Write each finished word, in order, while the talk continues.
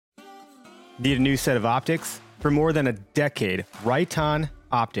Need a new set of optics? For more than a decade, Right On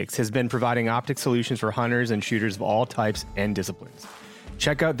Optics has been providing optic solutions for hunters and shooters of all types and disciplines.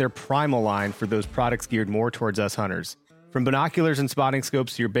 Check out their Primal line for those products geared more towards us hunters. From binoculars and spotting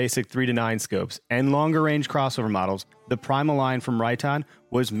scopes to your basic 3-9 scopes and longer range crossover models, the Primal line from Right On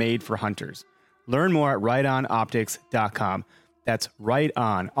was made for hunters. Learn more at rightonoptics.com. That's Right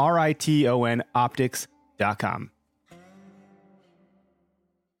On, RITON optics.com.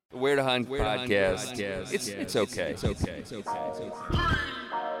 Where to Hunt podcast. It's okay.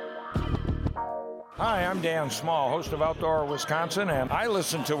 Hi, I'm Dan Small, host of Outdoor Wisconsin, and I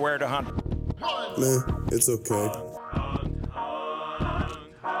listen to Where to Hunt. It's okay.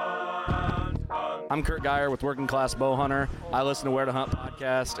 I'm Kurt Geyer with Working Class Bow Hunter. I listen to Where to Hunt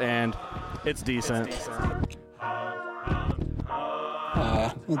podcast, and it's decent. It's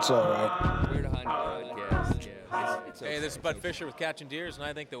all right. Where to Hunt podcast. It's okay. Hey, this is Bud Fisher with Catching Deers, and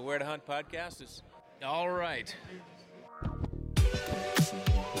I think the Where to Hunt podcast is all right.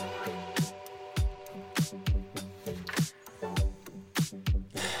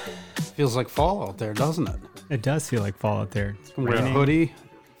 Feels like fall out there, doesn't it? It does feel like fall out there. It's Wear a raining. hoodie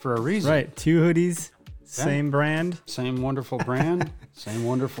for a reason. Right, 2 hoodies, same brand. Same wonderful brand, same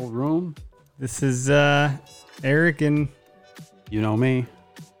wonderful room. This is Eric and You know me.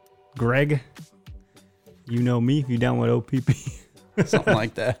 Greg. You know me if you down with OPP. Something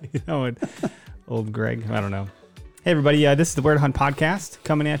like that. You know it. Old Greg. I don't know. Hey, everybody. This is the Where to Hunt podcast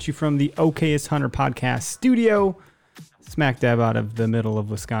coming at you from the Okayest Hunter podcast studio. Smack dab out of the middle of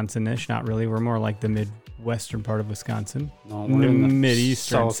Wisconsin-ish. Not really. We're more like the midwestern part of Wisconsin. No, we're in the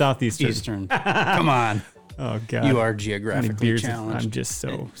Mid-eastern. Southeastern. Eastern. Come on. Oh, God. You are How many geographically beers? challenged. I'm just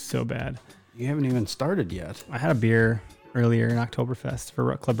so bad. You haven't even started yet. I had a beer earlier in Oktoberfest for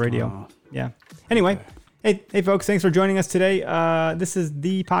Rut Club Radio. Oh. Yeah. Anyway, hey, folks, thanks for joining us today. This is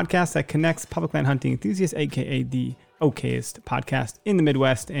the podcast that connects public land hunting enthusiasts, aka the Okayest podcast in the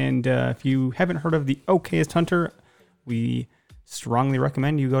Midwest. And if you haven't heard of the Okayest Hunter, we strongly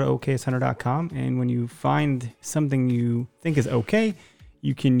recommend you go to okayesthunter.com. And when you find something you think is okay,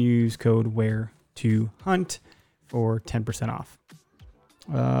 you can use code Where to Hunt for 10% off.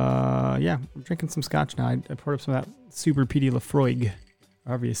 Yeah, I'm drinking some scotch now. I poured up some of that Super Petey Lafroig,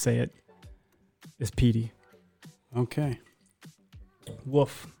 however you say it. It's Petey. Okay.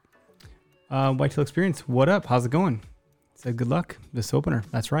 Woof. Whitetail Experience, what up? How's it going? Said good luck this opener.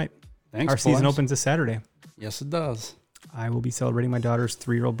 That's right. Thanks, Our season boys. opens this Saturday. Yes, it does. I will be celebrating my daughter's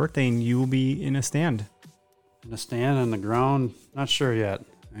 3-year-old birthday, and you will be in a stand. In a stand on the ground, not sure yet.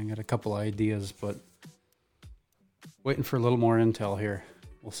 I got a couple ideas, but waiting for a little more intel here.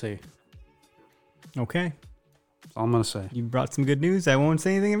 We'll see. Okay. That's all I'm going to say. You brought some good news. I won't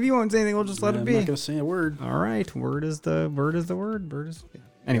say anything. If you won't say anything, we'll just let it I'm be. not going to say a word. All right. Word is the word.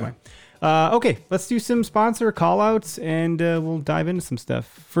 Anyway. Okay. Let's do some sponsor call outs and we'll dive into some stuff.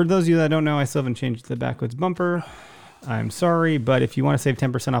 For those of you that don't know, I still haven't changed the Backwoods bumper. I'm sorry, but if you want to save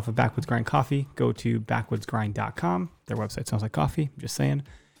 10% off of Backwoods Grind coffee, go to backwoodsgrind.com. Their website smells like coffee. I'm just saying.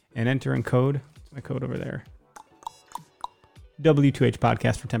 And enter in code. What's my code over there? W2H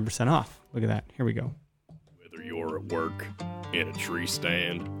podcast for 10% off. Look at that. Here we go. Whether you're at work, in a tree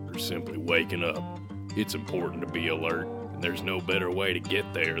stand, or simply waking up, it's important to be alert, and there's no better way to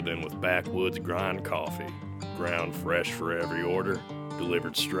get there than with Backwoods Grind coffee. Ground fresh for every order,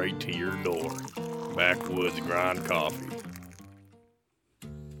 delivered straight to your door. Backwoods Grind coffee.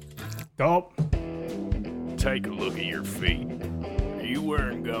 Go. Take a look at your feet. Are you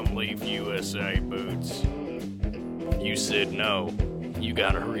wearing Gumleaf USA boots? If you said no, you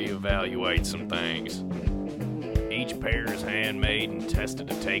gotta reevaluate some things. Each pair is handmade and tested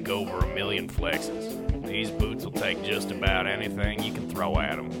to take over 1 million flexes. These boots will take just about anything you can throw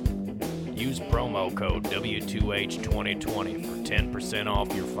at them. Use promo code W2H2020 for 10%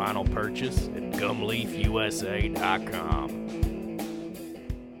 off your final purchase at gumleafusa.com.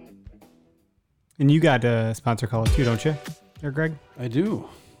 And you got a sponsor call too, don't you? There, Greg? I do.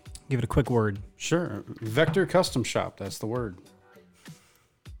 Give it a quick word. Sure. Vector Custom Shop. That's the word.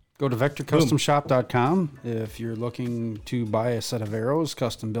 Go to vectorcustomshop.com if you're looking to buy a set of arrows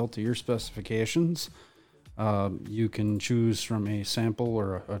custom built to your specifications. You can choose from a sample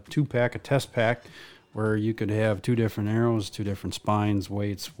or a 2-pack, a test pack, where you could have 2 different arrows, 2 different spines,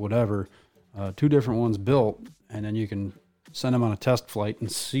 weights, whatever, 2 different ones built, and then you can send them on a test flight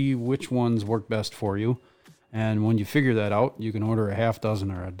and see which ones work best for you. And when you figure that out, you can order a half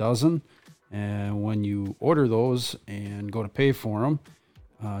dozen or a dozen. And when you order those and go to pay for them,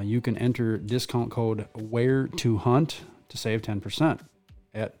 you can enter discount code Where to Hunt to save 10%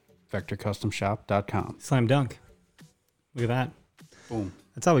 at vectorcustomshop.com. Slam dunk. Look at that. Boom.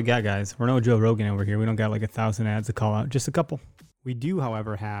 That's all we got, guys. We're no Joe Rogan over here. We don't got like 1,000 ads to call out. Just a couple. We do,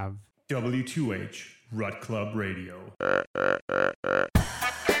 however, have W2H Rut Club Radio. All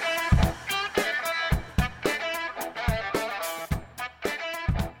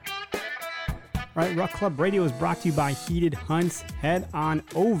right, Rut Club Radio is brought to you by Heated Hunts. Head on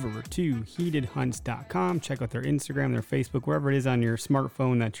over to heatedhunts.com. Check out their Instagram, their Facebook, wherever it is on your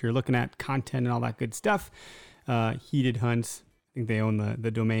smartphone that you're looking at content and all that good stuff. Heated Hunts. I think they own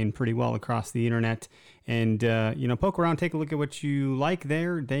the domain pretty well across the internet. And, poke around, take a look at what you like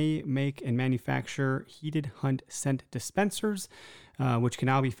there. They make and manufacture Heated Hunt scent dispensers, which can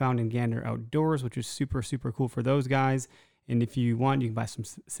now be found in Gander Outdoors, which is super, super cool for those guys. And if you want, you can buy some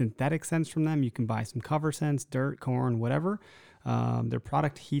synthetic scents from them. You can buy some cover scents, dirt, corn, whatever. Their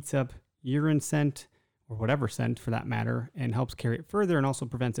product heats up urine scent, or whatever scent for that matter, and helps carry it further and also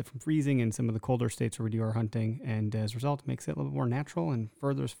prevents it from freezing in some of the colder states where we do our hunting. And as a result, makes it a little bit more natural and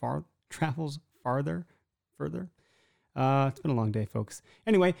travels farther. It's been a long day, folks.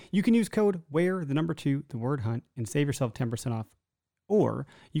 Anyway, you can use code WHERE2, the word hunt, and save yourself 10% off. Or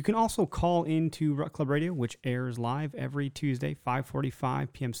you can also call into Rut Club Radio, which airs live every Tuesday,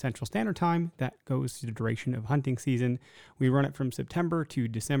 5:45 p.m. Central Standard Time. That goes to the duration of hunting season. We run it from September to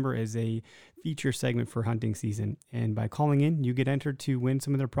December as a feature segment for hunting season. And by calling in, you get entered to win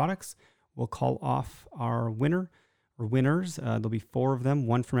some of their products. We'll call off our winner or winners. There'll be 4 of them,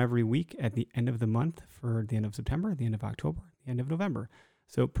 one from every week at the end of the month for the end of September, the end of October, the end of November.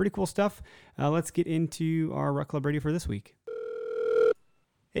 So pretty cool stuff. Let's get into our Rut Club Radio for this week.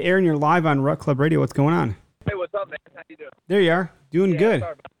 Hey, Aaron, you're live on Rut Club Radio. What's going on? Hey, what's up, man? How you doing? There you are. Doing good.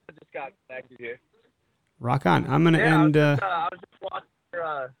 Sorry, I just got connected here. Rock on. I'm going to end... I was just watching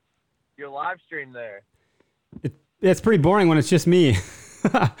your live stream there. It's pretty boring when it's just me.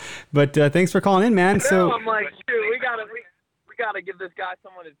 But thanks for calling in, man. So I'm like, shoot, we gotta give this guy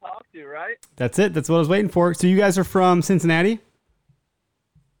someone to talk to, right? That's it. That's what I was waiting for. So you guys are from Cincinnati?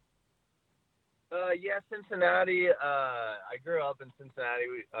 Yeah, Cincinnati. I grew up in Cincinnati.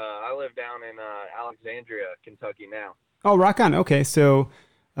 I live down in Alexandria, Kentucky now. Oh, rock on. Okay, so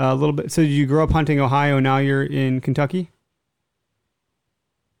a little bit. So did you grow up hunting Ohio? Now you're in Kentucky?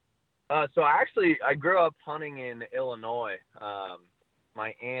 So I grew up hunting in Illinois.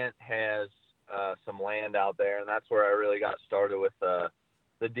 My aunt has some land out there, and that's where I really got started with the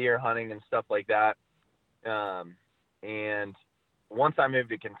deer hunting and stuff like that. And once I moved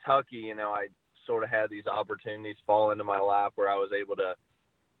to Kentucky, I sort of had these opportunities fall into my lap where I was able to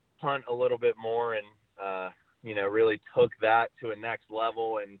hunt a little bit more and, really took that to a next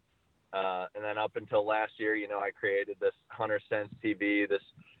level. And then up until last year, I created this Hunter Sense TV, this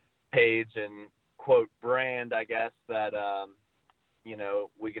page and quote brand, I guess, that,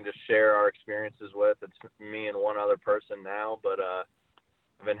 we can just share our experiences with. It's me and one other person now, but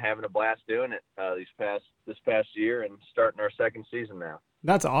I've been having a blast doing it this past year and starting our second season now.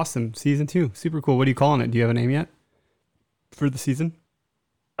 That's awesome. Season 2. Super cool. What are you calling it? Do you have a name yet for the season?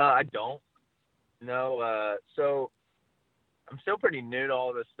 I don't. No. So I'm still pretty new to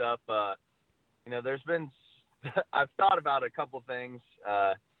all this stuff. There's been, I've thought about a couple things.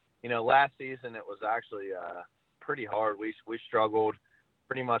 Last season it was actually pretty hard. We struggled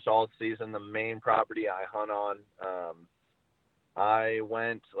pretty much all season. The main property I hunt on, I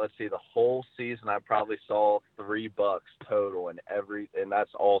went, the whole season I probably saw 3 bucks total and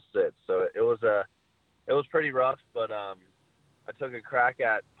that's all sits. So it was pretty rough, but I took a crack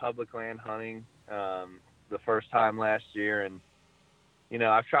at public land hunting the first time last year, and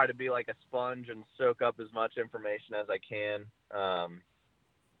I've tried to be like a sponge and soak up as much information as I can. I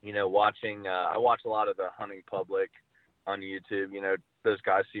watch a lot of the Hunting Public on YouTube. Those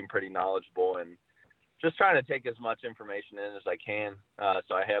guys seem pretty knowledgeable, and just trying to take as much information in as I can.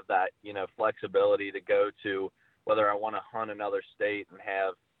 So I have that, flexibility to go to whether I want to hunt another state and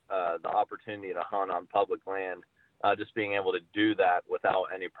have the opportunity to hunt on public land, just being able to do that without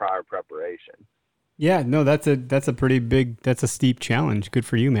any prior preparation. Yeah, no, that's a pretty big, that's a steep challenge. Good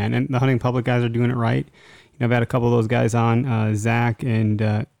for you, man. And the Hunting Public guys are doing it right. I've had a couple of those guys on, Zach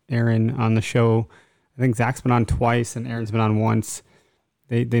and Aaron on the show. I think Zach's been on twice and Aaron's been on once.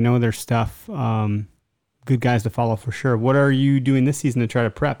 They know their stuff. Good guys to follow for sure. What are you doing this season to try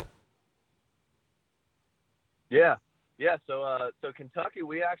to prep? Yeah. So Kentucky,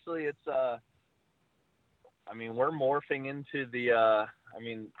 we actually, we're morphing into the,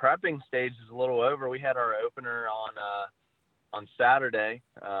 prepping stage is a little over. We had our opener on Saturday.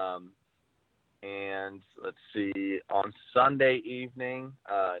 And let's see, on Sunday evening,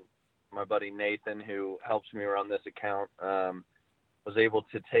 my buddy Nathan, who helps me run this account, was able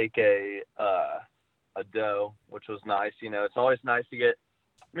to take a doe, which was nice. It's always nice to get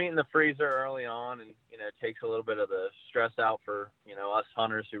meat in the freezer early on, and it takes a little bit of the stress out for us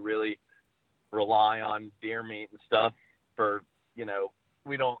hunters who really rely on deer meat and stuff. For I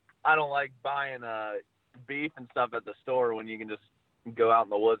don't like buying beef and stuff at the store when you can just go out in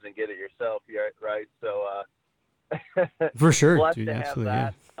the woods and get it yourself, right? So for sure, blessed dude, to have absolutely,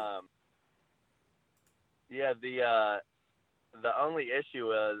 that. yeah. The only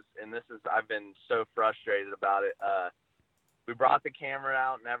issue is, and I've been so frustrated about it. We brought the camera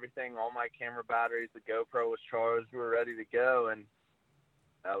out and everything. All my camera batteries, the GoPro was charged. We were ready to go, and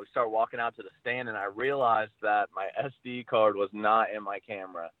we started walking out to the stand, and I realized that my SD card was not in my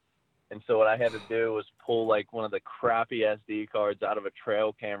camera. And so what I had to do was pull like one of the crappy SD cards out of a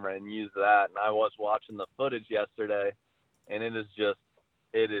trail camera and use that. And I was watching the footage yesterday, and it is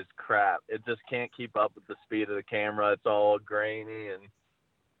crap. It just can't keep up with the speed of the camera. It's all grainy, and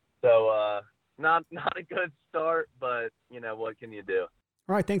so not a good start, but what can you do?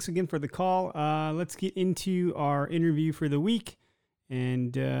 All right, thanks again for the call. Let's get into our interview for the week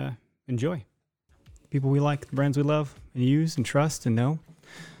and enjoy. People we like, the brands we love and use and trust and know.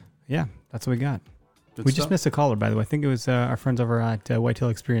 Yeah, that's what we got. We just missed a caller, by the way. I think it was our friends over at Whitetail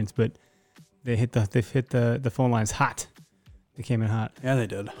Experience, but they've hit the phone lines hot. They came in hot. Yeah, they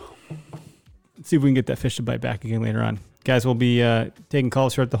did. Let's see if we can get that fish to bite back again later on. Guys, we'll be taking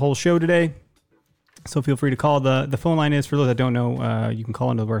calls throughout the whole show today. So feel free to call. The phone line is, for those that don't know, you can call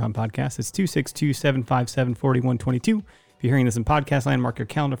into the Word Hunt Podcast. It's 262-757-4122. If you're hearing this in podcast land, mark your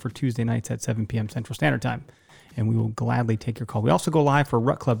calendar for Tuesday nights at 7 p.m. Central Standard Time, and we will gladly take your call. We also go live for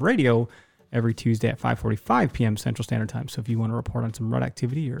Rut Club Radio every Tuesday at 5:45 p.m. Central Standard Time. So if you want to report on some rut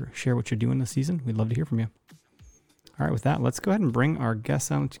activity or share what you're doing this season, we'd love to hear from you. All right, with that, let's go ahead and bring our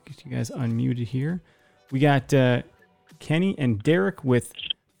guests on. Let's get you guys unmuted here. We got Kenny and Derek with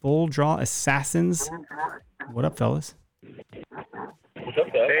Full Draw Assassins. What up, fellas? What's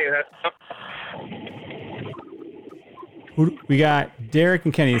up, guys? Hey, We got Derek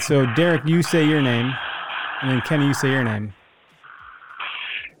and Kenny. So, Derek, you say your name, and then Kenny, you say your name.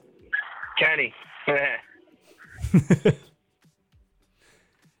 Kenny.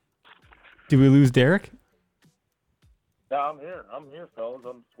 Did we lose Derek? No, I'm here, fellas.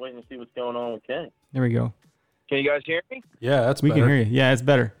 I'm just waiting to see what's going on with Kenny. There we go. Can you guys hear me? Yeah, that's we better. can hear you. Yeah, it's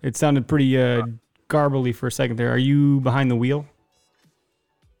better. It sounded pretty garbly for a second there. Are you behind the wheel?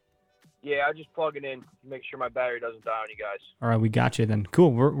 Yeah, I just plug it in to make sure my battery doesn't die on you guys. All right, we got you then.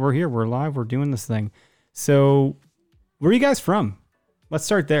 Cool. We're here. We're live. We're doing this thing. So, where are you guys from? Let's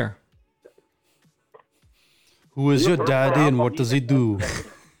start there. Who is your daddy and what does he do?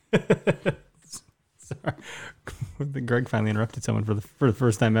 Sorry. Greg finally interrupted someone for the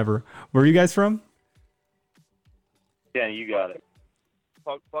first time ever. Where are you guys from? Yeah, you got it.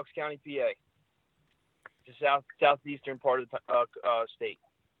 Bucks County, PA. Just southeastern part of the state.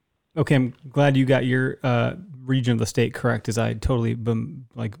 Okay, I'm glad you got your region of the state correct, as I totally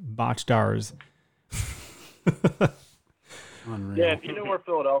botched ours. Yeah, if you know where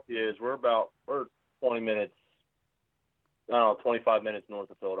Philadelphia is, we're 20 minutes, 25 minutes north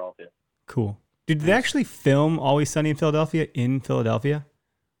of Philadelphia. Cool. Did they actually film Always Sunny in Philadelphia?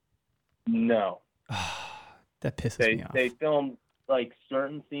 No. That pisses me off. They filmed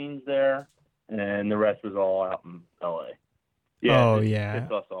certain scenes there, and the rest was all out in LA. Yeah, it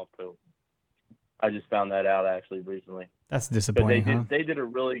pissed us off too. I just found that out actually recently. That's disappointing. They did a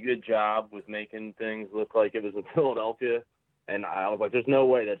really good job with making things look like it was in Philadelphia, and I was like, "There's no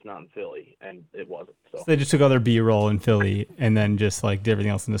way that's not in Philly," and it wasn't. So they just took all their B-roll in Philly and then just did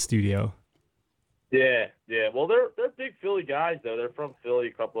everything else in the studio. Yeah. Well, they're big Philly guys though. They're from Philly.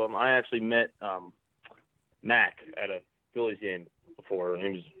 A couple of them. I actually met Mac at a Phillies game before, and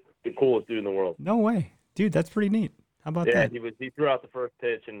he was the coolest dude in the world. No way, dude. That's pretty neat. How about that? Yeah, he threw out the first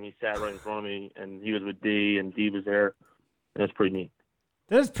pitch, and he sat right in front of me, and he was with D, and D was there. That's pretty neat.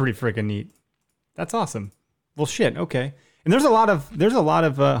 That is pretty freaking neat. That's awesome. Well, shit. Okay. And there's a lot of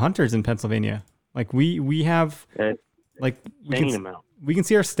hunters in Pennsylvania. We have we can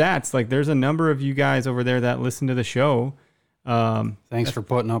see our stats. There's a number of you guys over there that listen to the show. Thanks for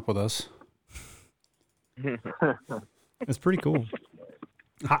putting up with us. It's pretty cool.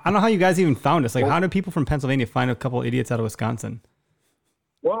 I don't know how you guys even found us. How do people from Pennsylvania find a couple idiots out of Wisconsin?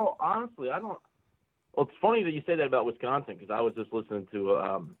 Well, honestly, I don't. Well, it's funny that you say that about Wisconsin, because I was just listening to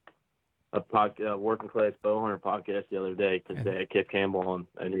a working class bow hunter podcast the other day, because they had Kip Campbell on,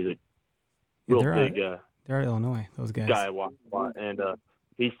 and he's a real big. They're out of Illinois. Those guys. Guy I watch a lot, and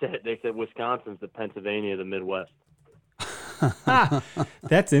they said Wisconsin's the Pennsylvania of the Midwest.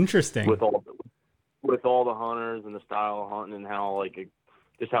 That's interesting. With all the hunters and the style of hunting and how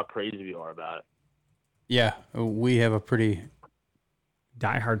just how crazy we are about it. Yeah, we have a pretty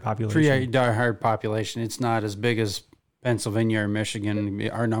diehard population. Pretty diehard population. It's not as big as Pennsylvania or Michigan.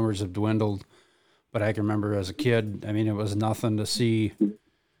 Our numbers have dwindled, but I can remember as a kid, I mean, it was nothing to see,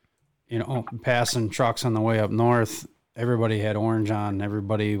 you know, passing trucks on the way up north. Everybody had orange on.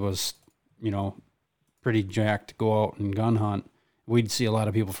 Everybody was, you know, pretty jacked to go out and gun hunt. We'd see a lot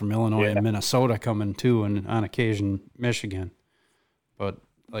of people from Illinois and Minnesota coming too, and on occasion Michigan. But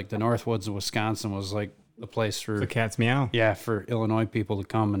like the Northwoods of Wisconsin was like the place for the cat's meow. Yeah, for Illinois people to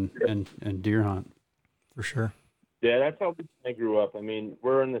come and deer hunt. For sure. Yeah, that's how I grew up. I mean,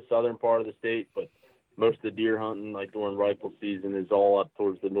 we're in the southern part of the state, but most of the deer hunting, like during rifle season, is all up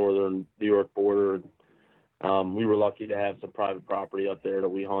towards the northern New York border. We were lucky to have some private property up there that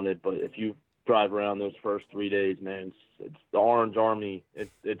we hunted, but if you drive around those first 3 days, man, it's the Orange Army.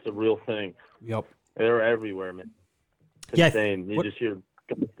 It's a real thing. Yep. They're everywhere, man. It's insane. You just hear,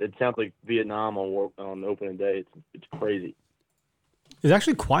 it sounds like Vietnam on opening day. It's crazy. It was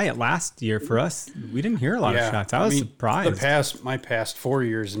actually quiet last year for us. We didn't hear a lot of shots. I was surprised. My past 4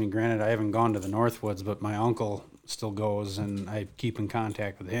 years, I mean, granted, I haven't gone to the Northwoods, but my uncle still goes, and I keep in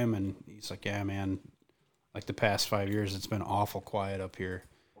contact with him, and he's like, yeah, man, like the past 5 years, it's been awful quiet up here.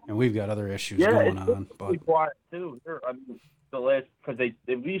 And we've got other issues going on. But quiet too. I mean, because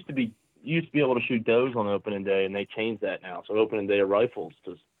you used to be able to shoot does on opening day, and they changed that now. So opening day of rifles,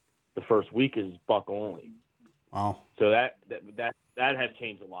 just the first week is buck only. Wow. So that has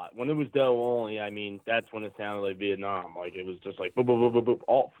changed a lot. When it was doe only, I mean, that's when it sounded like Vietnam. Like it was just like boop, boop, boop, boop,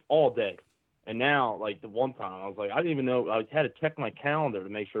 boop, all day. And now, like the one time, I was like, I didn't even know. I had to check my calendar to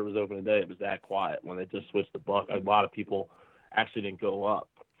make sure it was open today. It was that quiet when they just switched the buck. A lot of people actually didn't go up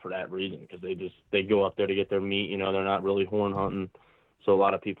for that reason, because they go up there to get their meat. You know, they're not really horn hunting. So a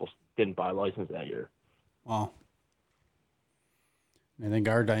lot of people didn't buy a license that year. Wow. I think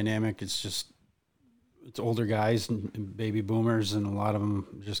our dynamic is just, it's older guys and baby boomers, and a lot of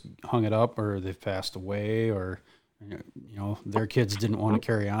them just hung it up, or they've passed away, or, you know, their kids didn't want to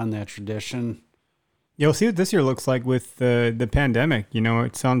carry on that tradition. You'll see what this year looks like with the pandemic. You know,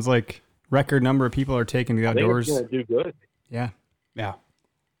 it sounds like record number of people are taking the outdoors. I think it's gonna do good. Yeah. Yeah.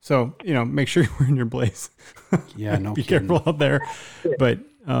 So, you know, make sure you're wearing your blaze. Yeah, no Be kidding. careful out there. But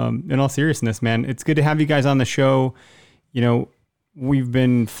in all seriousness, man, it's good to have you guys on the show. You know, we've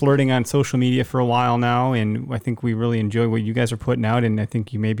been flirting on social media for a while now, and I think we really enjoy what you guys are putting out, and I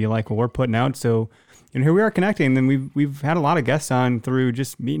think you maybe like what we're putting out. So, you know, here we are connecting, and then we've had a lot of guests on through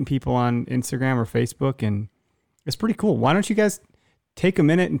just meeting people on Instagram or Facebook, and it's pretty cool. Why don't you guys take a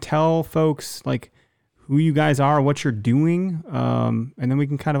minute and tell folks, like, who you guys are, what you're doing, and then we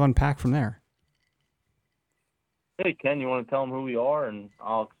can kind of unpack from there. Hey, Ken, you want to tell them who we are, and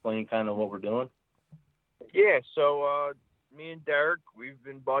I'll explain kind of what we're doing? Yeah, so me and Derek, we've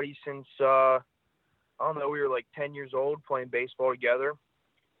been buddies since, I don't know, we were like 10 years old playing baseball together.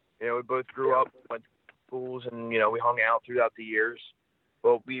 You know, we both grew up, went to schools, and, you know, we hung out throughout the years.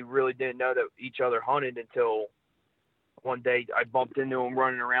 But we really didn't know that each other hunted until one day I bumped into him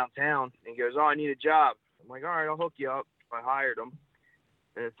running around town, and he goes, "Oh, I need a job." I'm like, "All right, I'll hook you up." I hired him.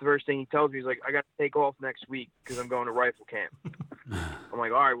 And the first thing he tells me is like, "I got to take off next week because I'm going to rifle camp." I'm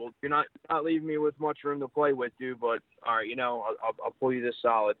like, "All right, well, you're not leaving me with much room to play with, dude, but all right, you know, I'll pull you this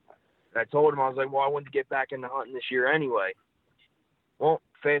solid." And I told him, I was like, "Well, I wanted to get back into hunting this year anyway." Well,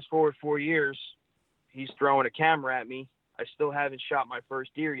 fast forward 4 years, he's throwing a camera at me. I still haven't shot my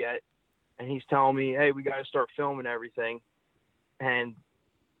first deer yet. And he's telling me, "Hey, we got to start filming everything." And,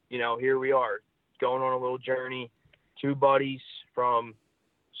 you know, here we are going on a little journey. Two buddies from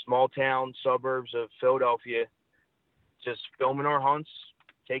small town suburbs of Philadelphia, just filming our hunts,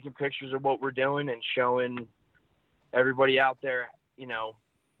 taking pictures of what we're doing, and showing everybody out there, you know,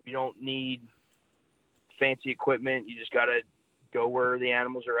 you don't need fancy equipment. You just got to go where the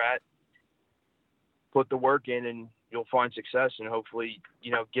animals are at, put the work in, and you'll find success, and hopefully, you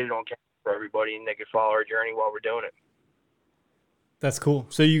know, get it on camera for everybody, and they can follow our journey while we're doing it. That's cool.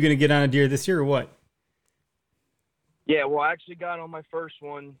 So you going to get on a deer this year or what? Yeah, well, I actually got on my first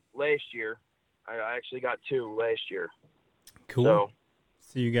one last year. I actually got two last year. Cool.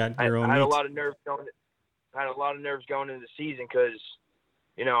 So you got your own. I had a lot of nerves going. I had a lot of nerves going into the season because,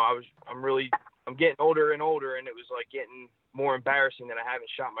 you know, I'm getting older and older, and it was like getting more embarrassing that I haven't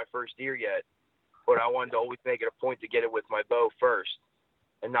shot my first deer yet. But I wanted to always make it a point to get it with my bow first,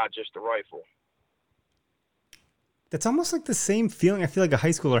 and not just a rifle. That's almost like the same feeling I feel like a high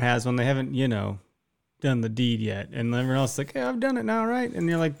schooler has when they haven't, you know, done the deed yet. And everyone else is like, "Hey, I've done it now, right?" And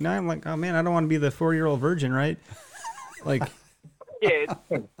you're like, "No." I'm like, "Oh man, I don't want to be the 4-year-old virgin, right?" Like, yeah,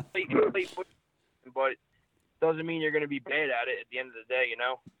 but it doesn't mean you're going to be bad at it at the end of the day, you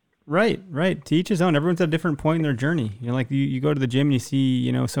know? Right. To each his own. Everyone's at a different point in their journey. You know, like you go to the gym and you see,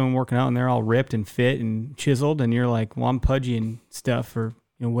 you know, someone working out and they're all ripped and fit and chiseled, and you're like, well, I'm pudgy and stuff, or,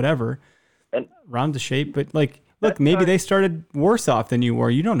 you know, whatever. And round to shape. But like, look, maybe they started worse off than you were.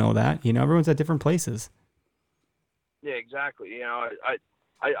 You don't know that. You know, everyone's at different places. Yeah, exactly. You know,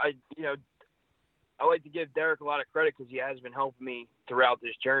 I like to give Derek a lot of credit because he has been helping me throughout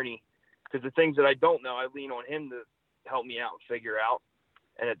this journey. Because the things that I don't know, I lean on him to help me out and figure out.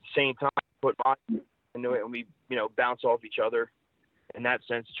 And at the same time, put my into it, and we, you know, bounce off each other in that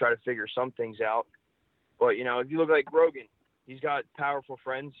sense to try to figure some things out. But, you know, if you look like Rogan, he's got powerful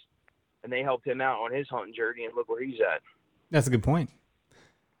friends, and they helped him out on his hunting journey, and look where he's at. That's a good point.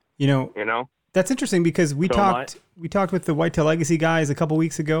 You know, that's interesting because we So talked with the Whitetail Legacy guys a couple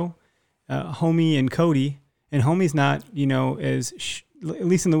weeks ago, Homie and Cody, and Homie's not, you know, at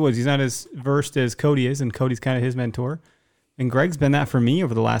least in the woods, he's not as versed as Cody is, and Cody's kind of his mentor. And Greg's been that for me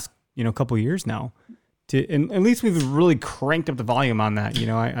over the last, you know, couple of years now. And at least we've really cranked up the volume on that. You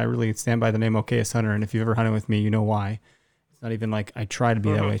know, I really stand by the name Okayest Hunter, and if you've ever hunted with me, you know why. It's not even like I try to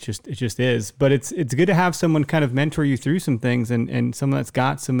be that way. It just is. But it's good to have someone kind of mentor you through some things, and someone that's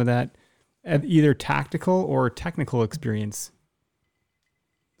got some of that either tactical or technical experience.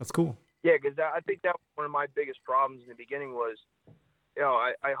 That's cool. Yeah, because I think that was one of my biggest problems in the beginning was, you know,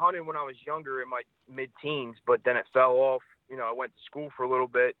 I hunted when I was younger in my mid-teens, but then it fell off. You know, I went to school for a little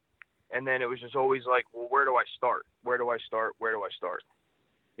bit, and then it was just always like, well, where do I start? Where do I start? Where do I start?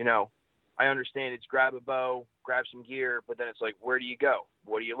 You know, I understand it's grab a bow, grab some gear, but then it's like, where do you go?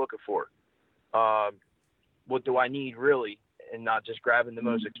 What are you looking for? What do I need really? And not just grabbing the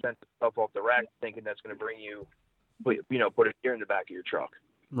most expensive stuff off the rack, thinking that's going to bring you, you know, put a gear in the back of your truck.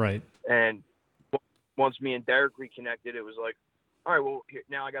 Right. And once me and Derek reconnected, it was like, all right, well,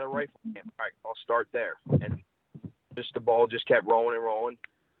 now I got a rifle. All right, I'll start there. And just the ball just kept rolling and rolling.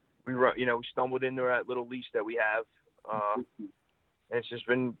 We stumbled into that little lease that we have. And it's just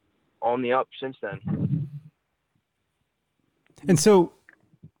been on the up since then. And so,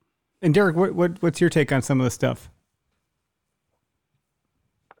 and Derek, what's your take on some of the stuff?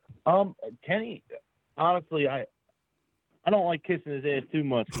 Kenny, honestly, I don't like kissing his ass too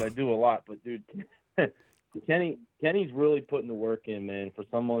much because I do a lot, but dude, Kenny's really putting the work in, man. For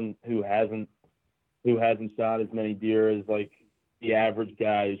someone who hasn't shot as many deer as like the average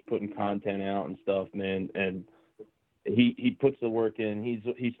guy who's putting content out and stuff, man. And he puts the work in.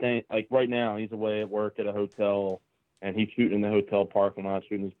 He's staying, like right now, he's away at work at a hotel, and he's shooting in the hotel parking lot,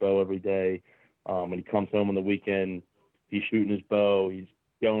 shooting his bow every day. When he comes home on the weekend, he's shooting his bow. He's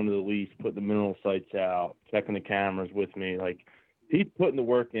going to the lease, putting the mineral sights out, checking the cameras with me. Like, he's putting the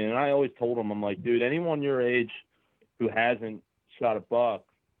work in. And I always told him, I'm like, dude, anyone your age who hasn't shot a buck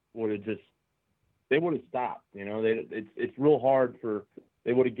they would have stopped. You know, it's real hard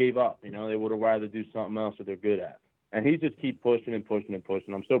they would have gave up. You know, they would have rather do something else that they're good at. And he just keep pushing and pushing and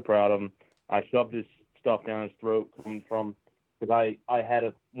pushing. I'm so proud of him. I shoved his stuff down his throat because I had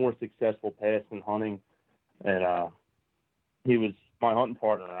a more successful past in hunting, and he was my hunting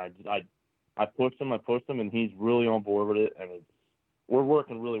partner. I pushed him, and he's really on board with it, and we're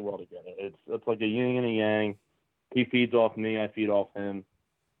working really well together. It's like a yin and a yang. He feeds off me, I feed off him.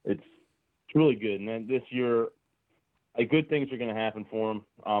 It's really good. And then this year, good things are going to happen for him.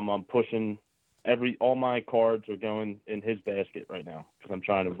 I'm pushing all my cards are going in his basket right now because I'm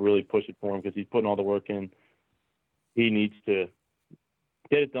trying to really push it for him because he's putting all the work in. He needs to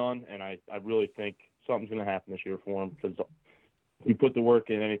get it done, and I really think something's going to happen this year for him because if you put the work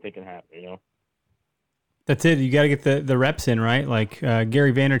in, anything can happen, you know? That's it. You got to get the reps in, right? Like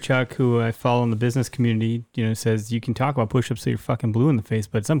Gary Vaynerchuk, who I follow in the business community, you know, says you can talk about push-ups till you're fucking blue in the face,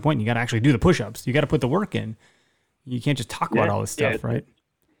 but at some point you got to actually do the push-ups. You got to put the work in. You can't just talk about all this stuff, right?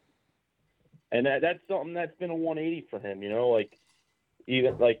 And that's something that's been a 180 for him, you know, like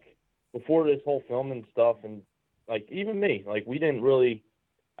even like before this whole filming stuff, and like even me, like we didn't really,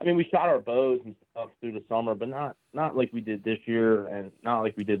 I mean, we shot our bows and stuff through the summer, but not like we did this year and not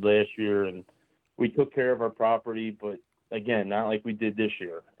like we did last year. And we took care of our property, but again, not like we did this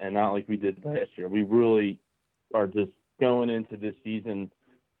year and not like we did last year. We really are just going into this season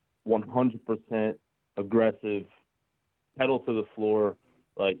 100% aggressive, pedal to the floor,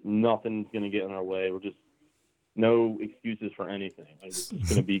 like nothing's going to get in our way. We're just no excuses for anything. Like, it's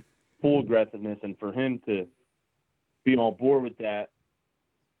going to be full aggressiveness, and for him to be on board with that,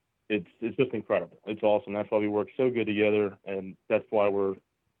 it's just incredible. It's awesome. That's why we work so good together, and that's why we're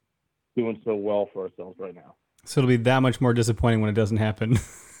doing so well for ourselves right now. So it'll be that much more disappointing when it doesn't happen.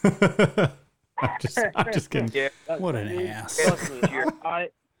 I'm just kidding. Yeah, what an ass. I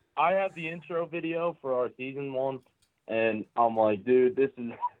have the intro video for our season 1, and I'm like, dude, this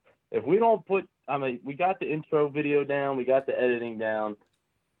if we don't put, I mean, we got the intro video down, we got the editing down.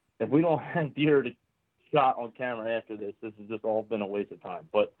 If we don't have deer to shot on camera after this has just all been a waste of time.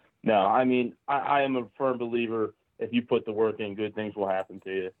 But no, I mean, I am a firm believer if you put the work in, good things will happen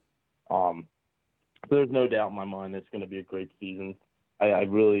to you. There's no doubt in my mind it's going to be a great season. I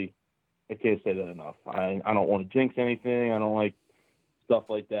can't say that enough. I don't want to jinx anything. I don't like stuff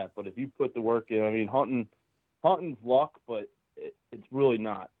like that. But if you put the work in, I mean, hunting's luck, but it's really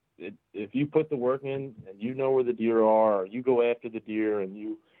not. If you put the work in and you know where the deer are, or you go after the deer and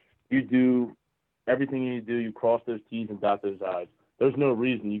you do everything you need to do, you cross those T's and dot those I's, there's no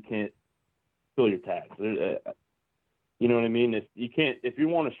reason you can't fill your tags. You know what I mean? If you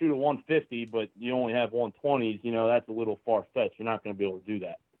want to shoot a 150, but you only have 120s, you know, that's a little far-fetched. You're not going to be able to do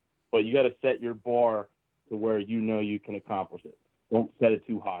that. But you got to set your bar to where you know you can accomplish it. Don't set it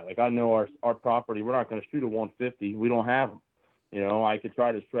too high. Like I know our property, we're not going to shoot a 150. We don't have them. You know, I could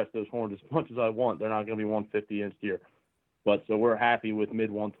try to stretch those horns as much as I want. They're not going to be 150-inch deer. But so we're happy with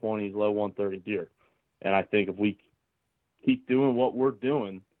mid-120s, low 130 deer. And I think if we keep doing what we're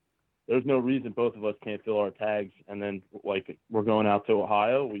doing, there's no reason both of us can't fill our tags. And then, like, we're going out to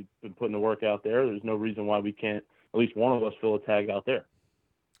Ohio. We've been putting the work out there. There's no reason why we can't, at least one of us, fill a tag out there.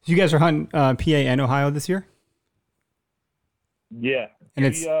 So you guys are hunting PA and Ohio this year? Yeah. And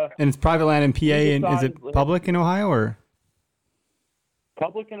it's private land in PA, and is it public in Ohio, or?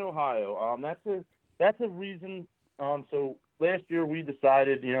 Public in Ohio. That's a reason. So last year we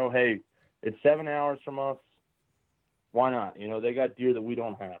decided, you know, hey, it's 7 hours from us. Why not? You know, they got deer that we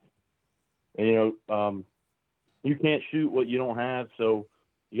don't have. And, you know, you can't shoot what you don't have, so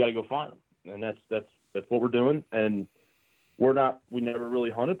you got to go find them. And that's what we're doing. And we never really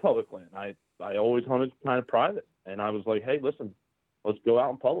hunted public land. I always hunted kind of private. And I was like, hey, listen, let's go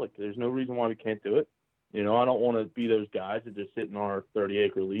out in public. There's no reason why we can't do it. You know, I don't want to be those guys that just sit in our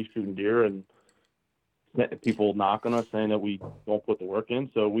 30-acre lease shooting deer and people knocking us saying that we don't put the work in.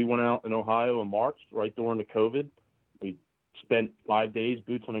 So we went out in Ohio in March, right during the COVID. We spent 5 days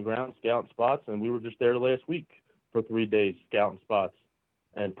boots on the ground scouting spots, and we were just there last week for 3 days scouting spots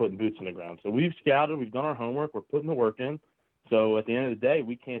and putting boots on the ground. So we've scouted, we've done our homework, we're putting the work in. So at the end of the day,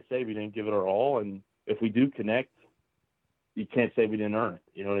 we can't say we didn't give it our all. And if we do connect, you can't say we didn't earn it.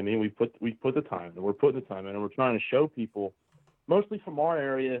 You know what I mean? We put the time in, we're putting the time in, and we're trying to show people, mostly from our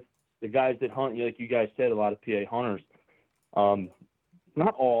area, the guys that hunt, like you guys said, a lot of PA hunters.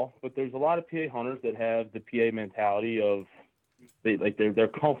 Not all, but there's a lot of PA hunters that have the PA mentality of they're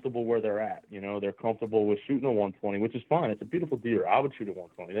comfortable where they're at. You know, they're comfortable with shooting a 120, which is fine. It's a beautiful deer. I would shoot a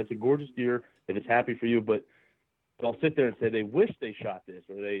 120. That's a gorgeous deer if it's happy for you. But they'll sit there and say they wish they shot this,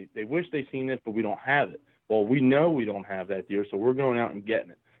 or they wish they seen this, but we don't have it. Well, we know we don't have that deer, so we're going out and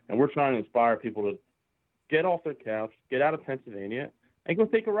getting it. And we're trying to inspire people to get off their couch, get out of Pennsylvania, and go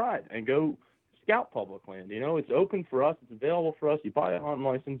take a ride and go scout public land. You know, it's open for us. It's available for us. You buy a hunting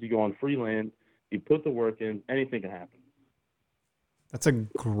license, you go on free land, you put the work in, anything can happen. That's a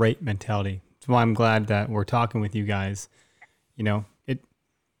great mentality. That's why I'm glad that we're talking with you guys. You know,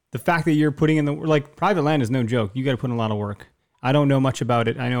 the fact that you're putting in like private land is no joke. You got to put in a lot of work. I don't know much about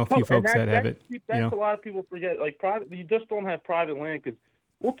it. I know a few folks that have it. That's a lot of people forget. Like private, you just don't have private land because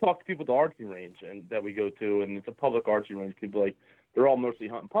we'll talk to people at the archery range and that we go to, and it's a public archery range. People like they're all mostly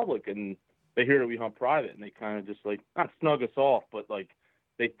hunting public, and they hear that we hunt private, and they kind of just like not snug us off, but like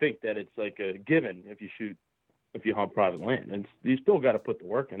they think that it's like a given if you hunt private land, and you still got to put the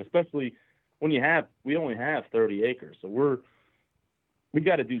work in, especially when we only have 30 acres, so we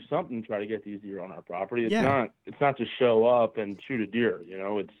got to do something to try to get these deer on our property. It's not just show up and shoot a deer. You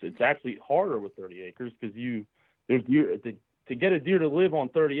know, it's actually harder with 30 acres because there's deer to get a deer to live on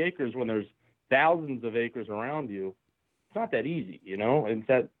 30 acres when there's thousands of acres around you. It's not that easy, you know. And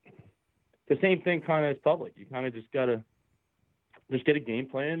the same thing kind of as public. You kind of just gotta get a game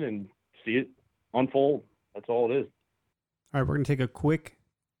plan and see it unfold. That's all it is. All right, we're gonna take a quick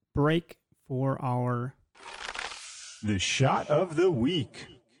break for our The Shot of the Week.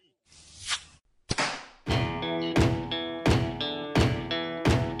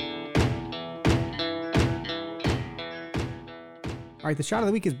 All right, the Shot of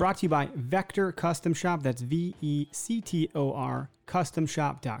the Week is brought to you by Vector Custom Shop. That's VECTOR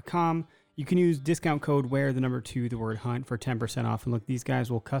CustomShop.com. You can use discount code WHERE2 the word hunt for 10% off. And look, these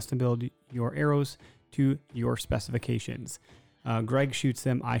guys will custom build your arrows to your specifications. Greg shoots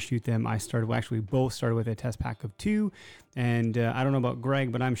them, I shoot them. We both started with a test pack of 2. And I don't know about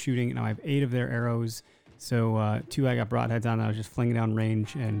Greg, but I'm shooting, now I have 8 of their arrows. So 2 I got broadheads on, I was just flinging down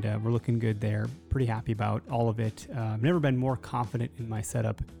range, and we're looking good there. Pretty happy about all of it. I've never been more confident in my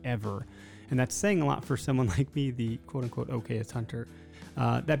setup ever. And that's saying a lot for someone like me, the quote-unquote okayest hunter.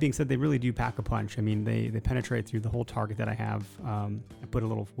 That being said, they really do pack a punch. I mean, they penetrate through the whole target that I have. I put a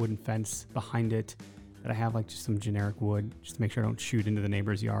little wooden fence behind it that I have, like just some generic wood, just to make sure I don't shoot into the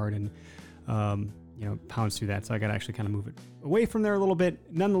neighbor's yard and, pounds through that. So I got to actually kind of move it away from there a little bit.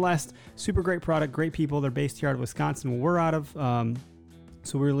 Nonetheless, super great product, great people. They're based here out of Wisconsin, where we're out of.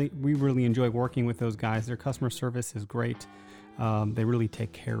 So we really enjoy working with those guys. Their customer service is great. They really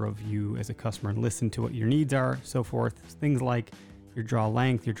take care of you as a customer and listen to what your needs are, so forth. Things like your draw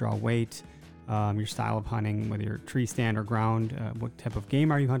length, your draw weight, your style of hunting, whether you're tree stand or ground, what type of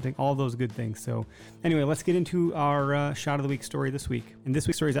game are you hunting, all those good things. So anyway, let's get into our shot of the week story this week. And this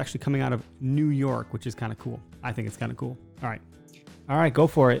week's story is actually coming out of New York, which is kind of cool. I think it's kind of cool. All right, go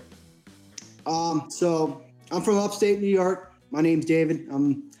for it. So I'm from upstate New York. My name's David.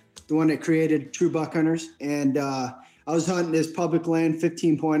 I'm the one that created True Buck Hunters. And I was hunting this public land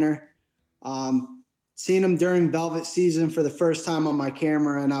 15-pointer. Seen him during velvet season for the first time on my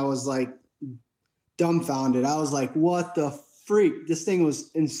camera, and I was like dumbfounded. I was like, what the freak? This thing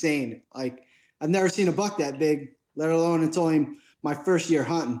was insane. Like, I've never seen a buck that big, let alone it's only my first year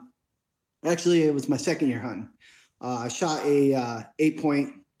hunting. Actually, it was my second year hunting. I shot a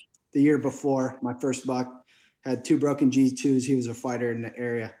 8-point the year before my first buck. Had 2 broken G2s. He was a fighter in the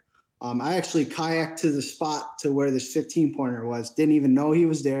area. I actually kayaked to the spot to where this 15-pointer was. Didn't even know he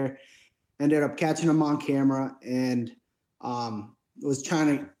was there. Ended up catching him on camera and was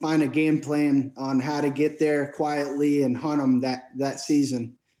trying to find a game plan on how to get there quietly and hunt him that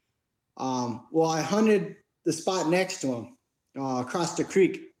season. Well, I hunted the spot next to him across the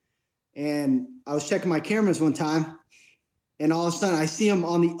creek, and I was checking my cameras one time, and all of a sudden I see him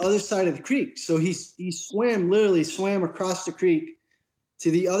on the other side of the creek. So he literally swam across the creek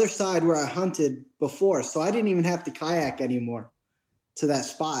to the other side where I hunted before. So I didn't even have to kayak anymore to that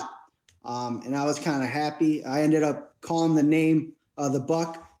spot. And I was kind of happy. I ended up calling the name of the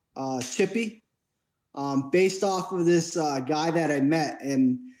buck Chippy, based off of this guy that I met.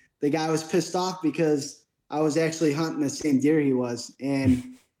 And the guy was pissed off because I was actually hunting the same deer he was.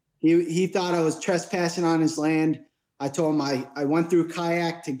 And he thought I was trespassing on his land. I told him I went through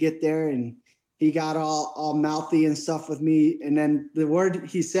kayak to get there, and he got all mouthy and stuff with me. And then the word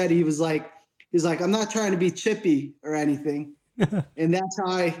he said, he was like, I'm not trying to be chippy or anything. And that's how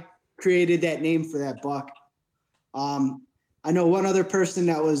I created that name for that buck. I know one other person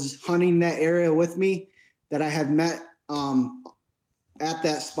that was hunting that area with me that I had met at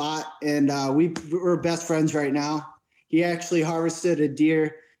that spot, and we're best friends right now. He actually harvested a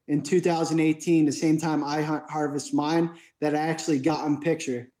deer in 2018, the same time I harvest mine, that I actually got him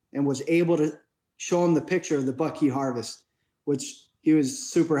picture and was able to show him the picture of the buck he harvested, which he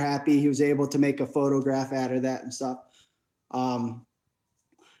was super happy. He was able to make a photograph out of that and stuff.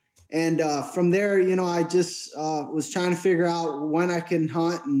 And from there, I just was trying to figure out when I can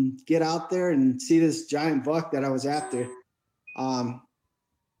hunt and get out there and see this giant buck that I was after.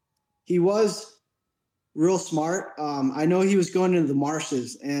 He was real smart. I know he was going into the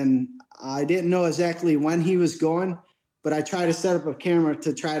marshes, and I didn't know exactly when he was going, but I tried to set up a camera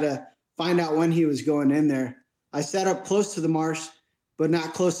to try to find out when he was going in there. I set up close to the marsh, but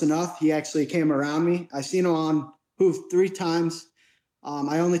not close enough. He actually came around me. I seen him on hoof 3 times.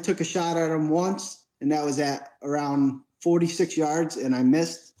 I only took a shot at him once, and that was at around 46 yards, and I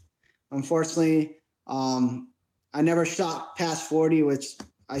missed. Unfortunately, I never shot past 40, which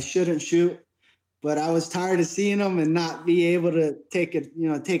I shouldn't shoot, but I was tired of seeing him and not be able to take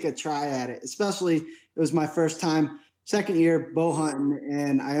a try at it. Especially, it was my first time, second year bow hunting,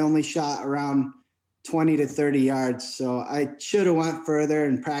 and I only shot around 20 to 30 yards. So I should have went further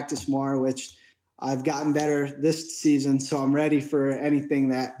and practiced more, which I've gotten better this season, so I'm ready for anything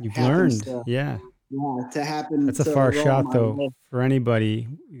that you've happens learned. To happen. That's a far shot, though, for anybody,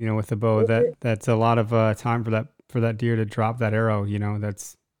 with a bow. That's a lot of time for that deer to drop that arrow.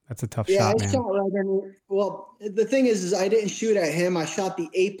 That's a tough shot, man. Shot right in. Well, the thing is I didn't shoot at him. I shot the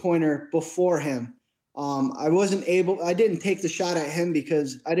 8-pointer before him. I didn't take the shot at him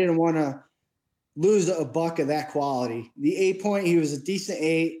because I didn't want to lose a buck of that quality. The 8-point, he was a decent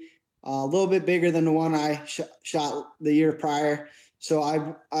 8. A little bit bigger than the one I shot the year prior. So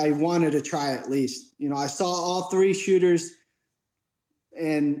I wanted to try at least. I saw all 3 shooters,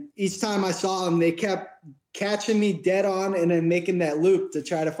 and each time I saw them, they kept catching me dead on and then making that loop to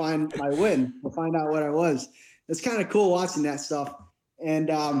try to find my win, to find out what I was. It's kind of cool watching that stuff. And,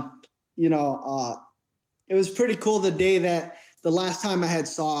 it was pretty cool the day that the last time I had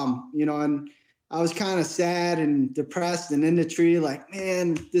saw him, and I was kind of sad and depressed and in the tree, like,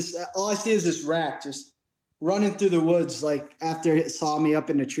 man, all I see is this rack just running through the woods, like after it saw me up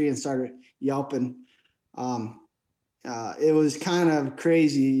in the tree and started yelping. it was kind of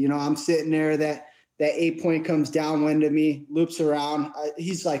crazy. You know, I'm sitting there, that 8-point comes downwind of me, loops around.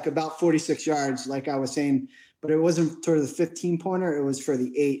 He's like about 46 yards, like I was saying, but it wasn't for the 15-pointer. It was for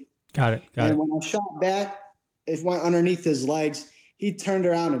the 8. Got it. And when I shot back, it went underneath his legs. He turned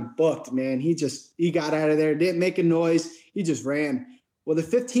around and booked, man. He got out of there, didn't make a noise. He just ran. Well, the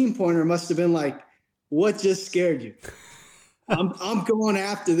 15-pointer must have been like, what just scared you? I'm going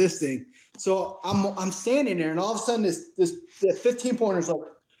after this thing. So I'm standing there, and all of a sudden the 15-pointer's like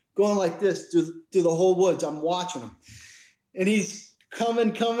going like this through the whole woods. I'm watching him, and he's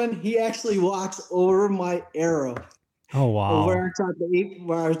coming. He actually walks over my arrow. Oh wow! Where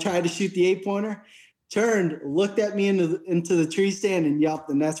I tried to shoot the 8-pointer, turned, looked at me into the tree stand, and yelped.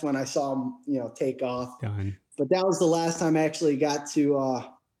 And that's when I saw him, take off. Done. But that was the last time I actually got to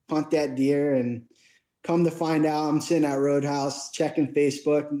hunt that deer. And come to find out, I'm sitting at Roadhouse checking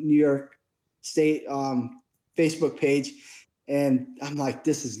Facebook, New York State Facebook page. And I'm like,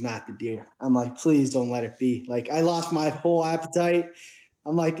 this is not the deer. I'm like, please don't let it be. Like, I lost my whole appetite.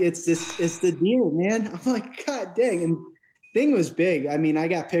 I'm like, it's the deer, man. I'm like, God dang. And thing was big. I mean, I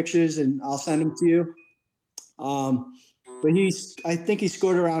got pictures and I'll send them to you. But I think he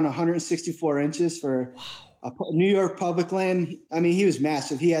scored around 164 inches for a New York public land. I mean, he was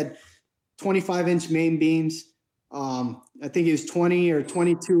massive. He had 25-inch main beams. I think he was 20 or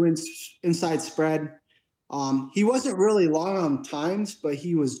 22-inch inside spread. He wasn't really long on times, but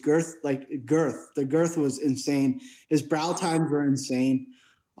he was girth. The girth was insane. His brow times were insane.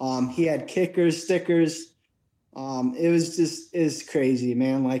 He had kickers, stickers. It was crazy,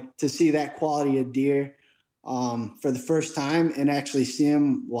 man. Like, to see that quality of deer for the first time and actually see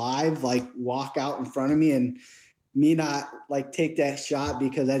him live, like walk out in front of me, and me not like take that shot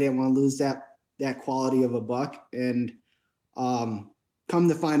because I didn't want to lose that quality of a buck. And come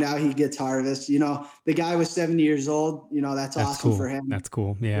to find out, he gets harvest. The guy was 70 years old. That's awesome cool. for him. That's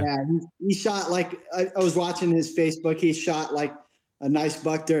cool. Yeah. Yeah. He shot like, I was watching his Facebook. He shot like a nice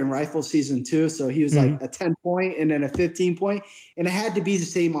buck during rifle season too. So he was like a 10-point and then a 15-point, and it had to be the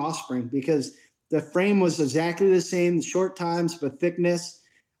same offspring because the frame was exactly the same, short times, but thickness.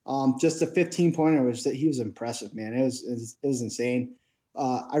 Just a 15-pointer he was impressive, man. It was insane.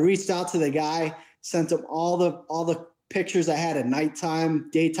 I reached out to the guy, sent him all the pictures I had at nighttime,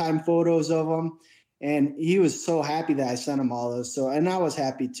 daytime photos of him. And he was so happy that I sent him all those. So, and I was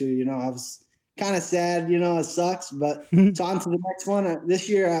happy too, I was kind of sad, it sucks, but it's on to the next one. This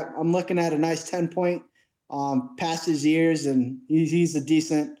year, I'm looking at a nice 10-point, past his years, and he's a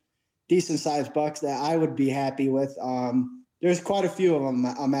decent sized buck that I would be happy with. There's quite a few of them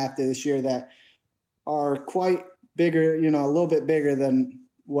I'm after this year that are quite bigger, a little bit bigger than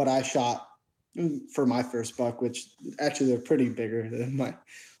what I shot for my first buck, which actually they're pretty bigger than my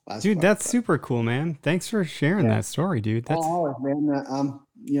last dude, buck. that's super cool, man. Thanks for sharing that story, dude. That's man.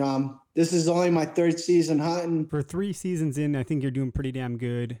 This is only my 3rd season hunting. For 3 seasons in, I think you're doing pretty damn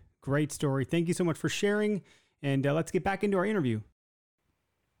good. Great story. Thank you so much for sharing. And let's get back into our interview.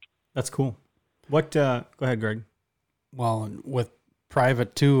 That's cool. What? Go ahead, Greg. Well, with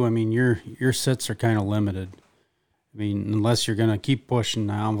private too, I mean, your sits are kind of limited. I mean, unless you're going to keep pushing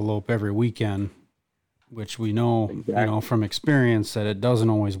the envelope every weekend, which we know, from experience that it doesn't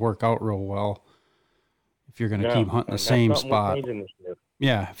always work out real well. If you're going to keep hunting the same spot.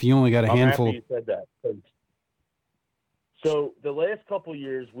 Yeah, if you only got a handful. I'm happy you said that. So the last couple of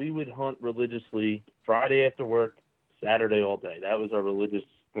years, we would hunt religiously Friday after work, Saturday all day. That was our religious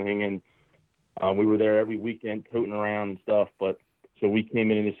thing, and we were there every weekend toting around and stuff. But so we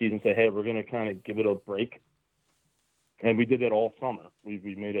came in the season and said, hey, we're going to kind of give it a break. And we did that all summer.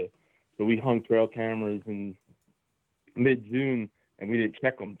 So we hung trail cameras in mid-June, and we didn't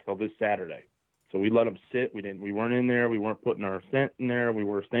check them till this Saturday. So we let them sit. We weren't in there. We weren't putting our scent in there. We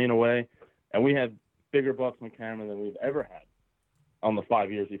were staying away. And we had bigger bucks on camera than we've ever had on the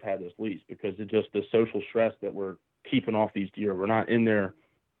 5 years we've had this lease, because it's just the social stress that we're keeping off these deer. We're not in there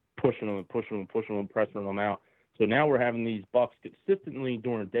pushing them, pressing them out. So now we're having these bucks consistently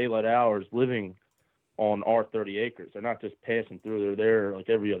during daylight hours living on our 30 acres. They're not just passing through. They're there like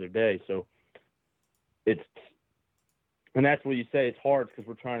every other day. So and that's what you say. It's hard because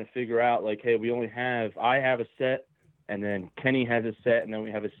we're trying to figure out, like, hey, I have a set, and then Kenny has a set, and then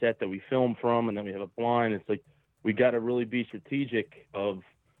we have a set that we film from, and then we have a blind. It's like we got to really be strategic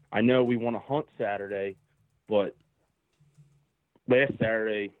I know we want to hunt Saturday, but last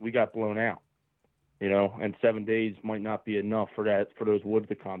Saturday we got blown out, and 7 days might not be enough for those woods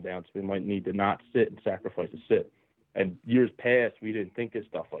to calm down. So we might need to not sit and sacrifice a sit. And years past, we didn't think of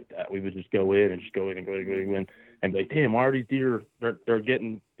stuff like that. We would just go in and go in and be like, damn, why are these deer? They're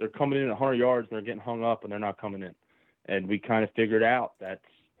coming in at 100 yards and they're getting hung up and they're not coming in. And we kind of figured out that's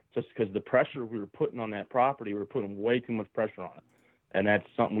just because the pressure we were putting on that property, we were putting way too much pressure on it. And that's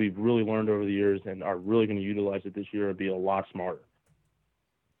something we've really learned over the years and are really going to utilize it this year and be a lot smarter.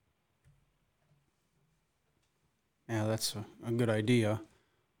 Yeah, that's a good idea.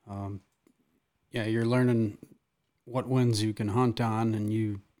 Yeah, you're learning what winds you can hunt on, and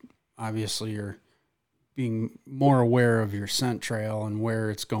you obviously are being more aware of your scent trail and where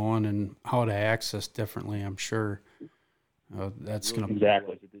it's going and how to access differently. I'm sure that's going to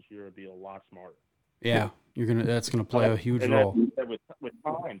exactly this year would be a lot smarter. Yeah, that's gonna play a huge and role with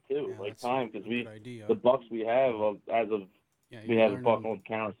time too, Yeah, time because the bucks we have we had a buck on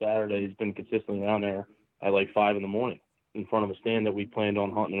counter Saturday. He's been consistently down there at like 5 a.m. in front of a stand that we planned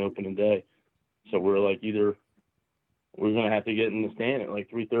on hunting opening day. So we're like, either we're going to have to get in the stand at like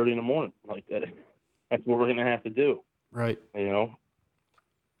 3:30 in the morning. Like that. That's what we're going to have to do. Right. You know?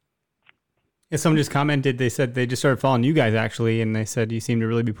 Yeah, someone just commented, they said they just started following you guys actually, and they said you seem to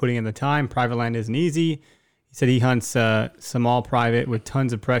really be putting in the time. Private land isn't easy. He said he hunts some all private with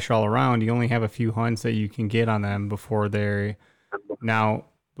tons of pressure all around. You only have a few hunts that you can get on them before I'm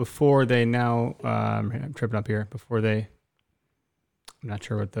tripping up here, I'm not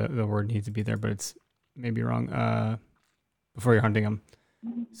sure what the word needs to be there, but it's maybe wrong, before you're hunting them.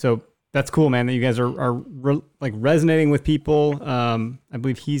 So that's cool, man, that you guys are like resonating with people. I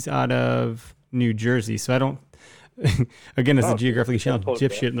believe he's out of New Jersey, so I don't, again, it's a geographically challenged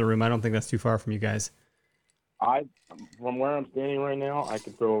dipshit in the room. I don't think that's too far from you guys. From where I'm standing right now, I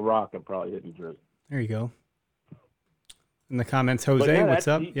can throw a rock and probably hit New Jersey. There you go. In the comments, Jose, what's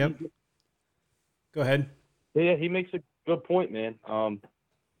up? Yep. Go ahead. Yeah, he makes a good point, man.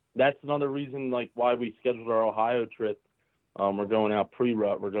 That's another reason, like, why we scheduled our Ohio trip. We're going out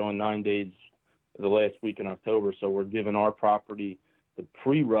pre-rut. We're going 9 days the last week in October, so we're giving our property the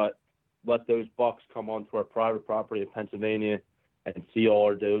pre-rut, let those bucks come onto our private property in Pennsylvania and see all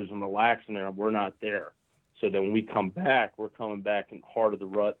our does and relax in there, and we're not there. So then when we come back, we're coming back in the heart of the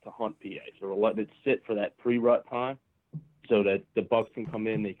rut to hunt PA. So we're letting it sit for that pre-rut time so that the bucks can come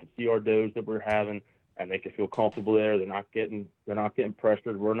in, they can see our does that we're having, and they can feel comfortable there. They're not getting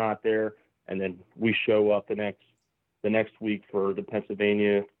pressured. We're not there. And then we show up the next week for the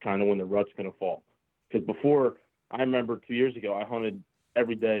Pennsylvania, kind of when the rut's going to fall. Because before, I remember 2 years ago, I hunted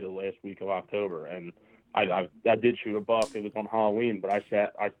every day the last week of October, and I did shoot a buck. It was on Halloween, but I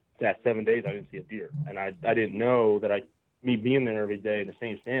sat 7 days, I didn't see a deer. And I didn't know that me being there every day in the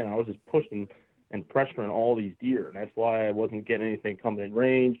same stand, I was just pushing and pressuring all these deer. And that's why I wasn't getting anything coming in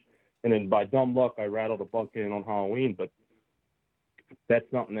range. And then by dumb luck, I rattled a buck in on Halloween. But that's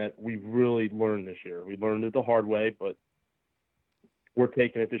something that we've really learned this year. We learned it the hard way, but we're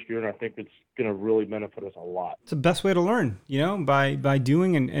taking it this year, and I think it's going to really benefit us a lot. It's the best way to learn, by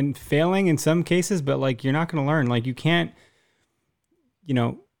doing and failing in some cases, but like you're not going to learn. Like you can't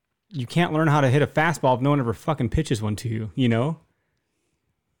learn how to hit a fastball if no one ever fucking pitches one to you, No.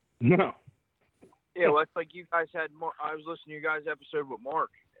 Yeah, well, it's like you guys had I was listening to your guys' episode with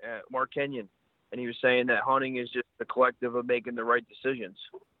Mark Kenyon, and he was saying that hunting is just the collective of making the right decisions.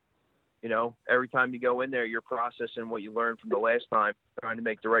 Every time you go in there, you're processing what you learned from the last time, trying to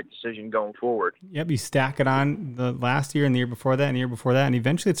make the right decision going forward. Yep, you stack it on the last year and the year before that and the year before that, and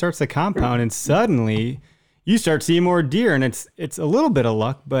eventually it starts to compound, and suddenly you start seeing more deer, and it's a little bit of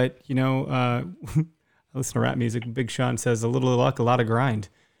luck, but I listen to rap music. Big Sean says a little luck, a lot of grind.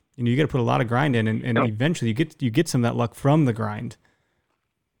 You got to put a lot of grind in, and eventually you get some of that luck from the grind.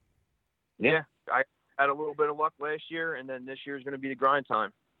 Yeah, I had a little bit of luck last year, and then this year is going to be the grind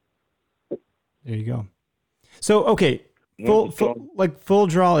time. There you go. So, okay, full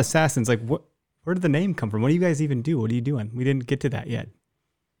draw assassins. Like, where did the name come from? What do you guys even do? What are you doing? We didn't get to that yet.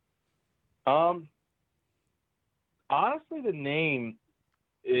 Honestly, the name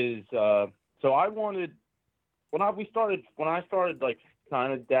is so I wanted when I started like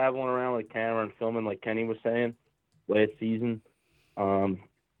kind of dabbling around with camera and filming, like Kenny was saying last season.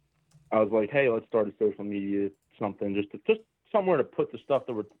 I was like, hey, let's start a social media something, just somewhere to put the stuff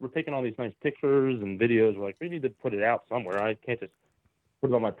that we're taking all these nice pictures and videos. We're like, we need to put it out somewhere. I can't just put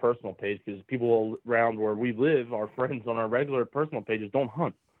it on my personal page because people around where we live, our friends on our regular personal pages, don't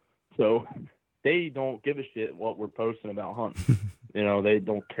hunt. So they don't give a shit what we're posting about hunting. They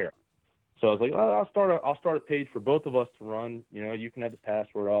don't care. So I was like, well, I'll start a page for both of us to run. You can have the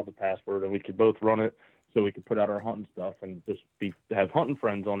password, I'll have the password, and we could both run it so we could put out our hunting stuff and just have hunting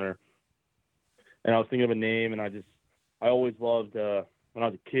friends on there. And I was thinking of a name, and I always loved, when I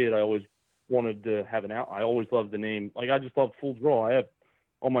was a kid, I always wanted to have I always loved the name. Like, I just love Full Draw. I have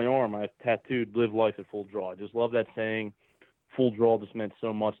on my arm, I have tattooed "Live Life at Full Draw." I just love that saying. Full Draw just meant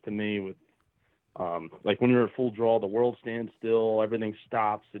so much to me with Like when you're at full draw, the world stands still, everything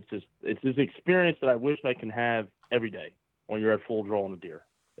stops. It's this experience that I wish I can have every day when you're at full draw on a deer.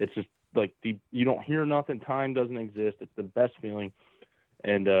 It's just like you don't hear nothing. Time doesn't exist. It's the best feeling.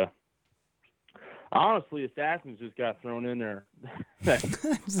 And honestly, assassins just got thrown in there. It's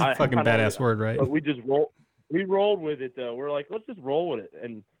a fucking badass word, right? But we rolled with it though. We're like, let's just roll with it.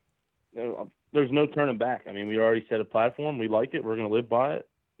 And there's no turning back. I mean, we already set a platform. We like it. We're going to live by it.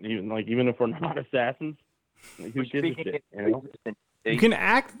 Even if we're not assassins, who gives a shit? You know? You can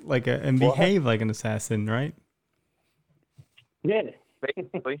act like and behave like an assassin, right? Yeah,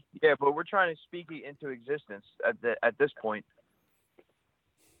 basically. Yeah, but we're trying to speak it into existence at this point.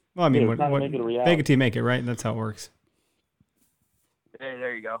 Well, I mean, what fake it till you make it, right? That's how it works.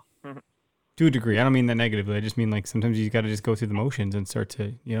 There you go. To a degree. I don't mean that negatively. I just mean like sometimes you got to just go through the motions and start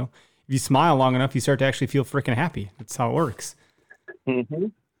to, if you smile long enough, you start to actually feel freaking happy. That's how it works. Mm-hmm.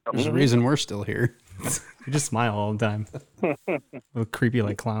 There's a reason we're still here. You just smile all the time. Look creepy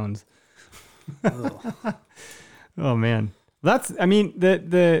like clowns. Oh man.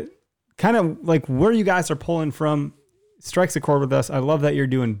 The kind of like where you guys are pulling from strikes a chord with us. I love that you're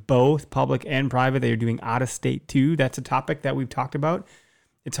doing both public and private, that you're doing out of state too. That's a topic that we've talked about.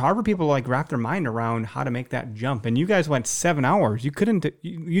 It's hard for people to like wrap their mind around how to make that jump. And you guys went 7 hours. You didn't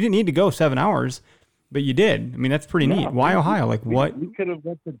need to go 7 hours. But you did. I mean, that's pretty neat. Why Ohio? Like what? We could have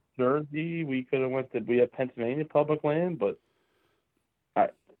went to Jersey. We have Pennsylvania public land, but I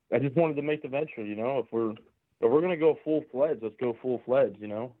just wanted to make the venture. If we're gonna go full fledged, let's go full fledged.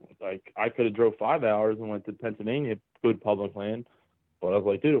 Like I could have drove 5 hours and went to Pennsylvania, good public land, but I was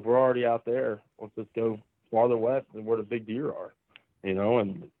like, dude, if we're already out there, let's just go farther west and where the big deer are.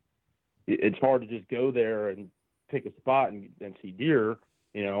 And it's hard to just go there and pick a spot and see deer.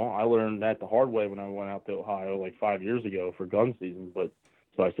 I learned that the hard way when I went out to Ohio like 5 years ago for gun season. But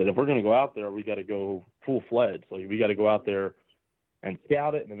so I said, if we're going to go out there, we got to go full fledged. Like we got to go out there and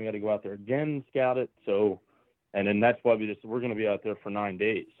scout it, and then we got to go out there again and scout it. So, and then that's why we're going to be out there for 9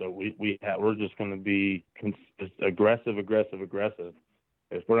 days. So we're just going to be just aggressive.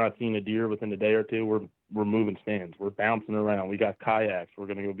 If we're not seeing a deer within a day or two, we're moving stands. We're bouncing around. We got kayaks. We're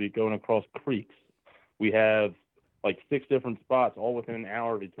going to be going across creeks. We have like 6 different spots all within an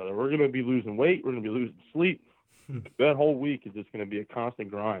hour of each other. We're going to be losing weight. We're going to be losing sleep. That whole week is just going to be a constant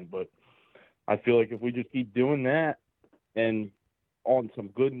grind. But I feel like if we just keep doing that and on some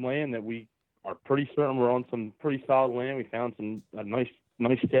good land that we are pretty certain we're on some pretty solid land. We found a nice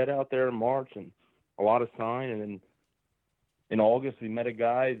shed out there in March and a lot of sign. And then in August, we met a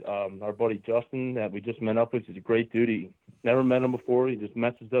guy, our buddy Justin, that we just met up with. He's a great dude. He never met him before. He just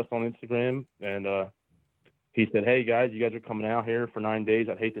messaged us on Instagram, and he said, hey, guys, you guys are coming out here for 9 days.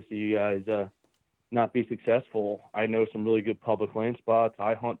 I'd hate to see you guys not be successful. I know some really good public land spots.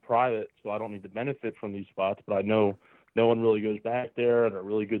 I hunt private, so I don't need to benefit from these spots, but I know no one really goes back there. They're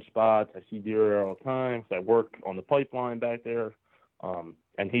really good spots. I see deer there all the time because I work on the pipeline back there.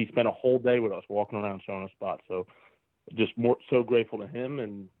 And he spent a whole day with us walking around showing us spots. So just so grateful to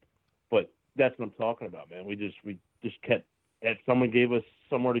him. But that's what I'm talking about, man. We just kept, if someone gave us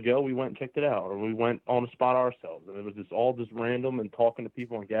somewhere to go, we went and checked it out, or we went on a spot ourselves. And it was just all just random and talking to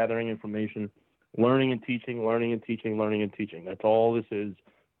people and gathering information, learning and teaching. That's all this is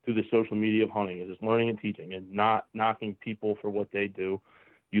through the social media of hunting, is just learning and teaching and not knocking people for what they do.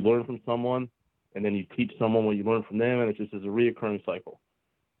 You learn from someone, and then you teach someone what you learn from them, and it just is a reoccurring cycle.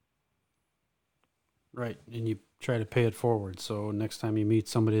 Right, and you try to pay it forward. So next time you meet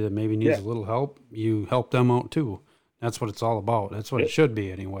somebody that maybe needs a little help, you help them out too. That's what it's all about. That's what it should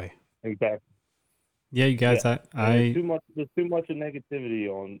be anyway. Exactly. Yeah, you guys, there's too much of negativity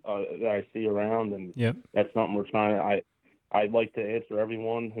on that I see around, and that's something we're trying. I'd like to answer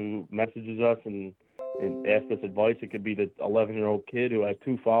everyone who messages us and ask us advice. It could be the 11-year-old kid who has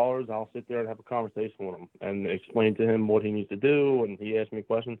 2 followers. I'll sit there and have a conversation with him and explain to him what he needs to do, and he asks me a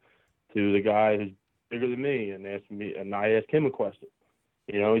question. To the guy who's bigger than me and I ask him a question.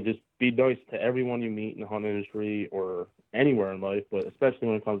 Just be nice to everyone you meet in the hunting industry or anywhere in life, but especially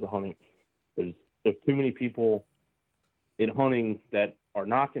when it comes to hunting. There's too many people in hunting that are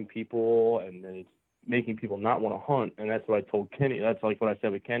knocking people, and it's making people not want to hunt. And that's what I told Kenny. That's like what I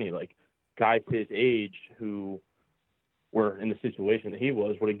said with Kenny. Like, guys his age who were in the situation that he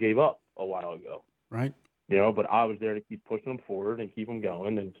was would have gave up a while ago. Right. But I was there to keep pushing them forward and keep them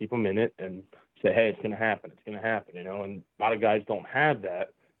going and keep them in it and say, hey, it's going to happen. And a lot of guys don't have that,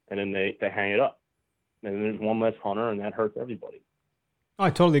 and then they hang it up. And then there's one less hunter, and that hurts everybody. Oh,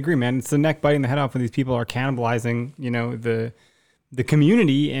 I totally agree, man. It's the neck biting the head off when these people are cannibalizing, the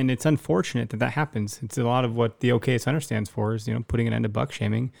community, and it's unfortunate that happens. It's a lot of what the OKS stands for is, putting an end to buck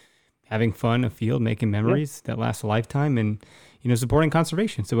shaming. having fun afield, making memories that last a lifetime, and supporting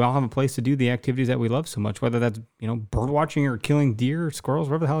conservation. So we all have a place to do the activities that we love so much, whether that's bird watching or killing deer or squirrels,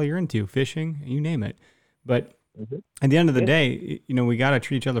 whatever the hell you're into, fishing, you name it. But at the end of the day, we got to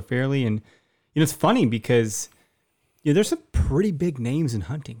treat each other fairly. And it's funny because there's some pretty big names in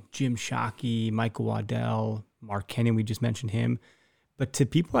hunting: Jim Shockey, Michael Waddell, Mark Kenny. We just mentioned him. But to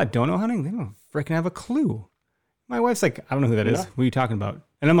people that don't know hunting, they don't freaking have a clue. My wife's like, I don't know who that is. What are you talking about?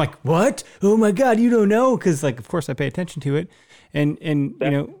 And I'm like, what? Oh my God, you don't know? Because of course I pay attention to it. And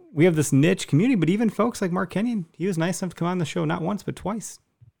we have this niche community, but even folks like Mark Kenyon, he was nice enough to come on the show not once, but twice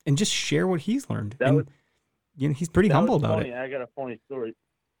and just share what he's learned. He's pretty humble about it. I got a funny story.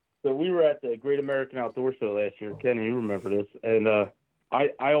 So we were at the Great American Outdoor Show last year. Kenny, you remember this. And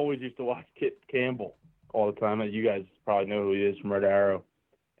I always used to watch Kip Campbell all the time. You guys probably know who he is from Red Arrow.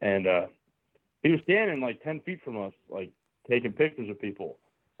 And he was standing like 10 feet from us, like taking pictures of people.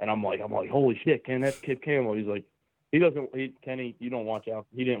 And I'm like, holy shit, Ken, that's Kip Campbell. He's like, Kenny, he didn't watch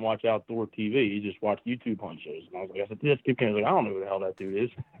outdoor TV. He just watched YouTube hunt shows. And I said, that's Kip Campbell. He's like, I don't know who the hell that dude is.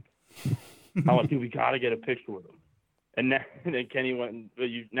 I'm like, dude, we got to get a picture with him. And then Kenny went,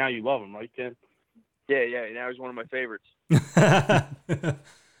 now you love him, right, Ken? Yeah. Now he's one of my favorites.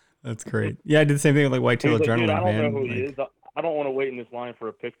 That's great. Yeah, I did the same thing with like Whitetail Adrenaline, like, I don't man. know who he is. I don't want to wait in this line for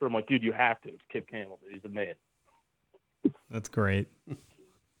a picture. I'm like, dude, you have to. It's Kip Campbell. He's the man. That's great.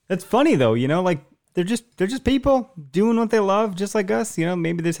 That's funny though, like they're just people doing what they love, just like us.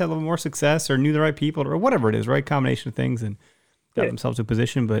 Maybe they just had a little more success or knew the right people or whatever it is, right? Combination of things and got themselves in a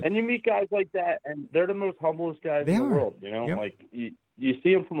position. But and you meet guys like that, and they're the most humblest guys in the world. Yep. Like you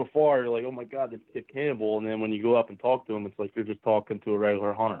see them from afar, you're like, oh my God, that's Kip Campbell. And then when you go up and talk to them, it's like you're just talking to a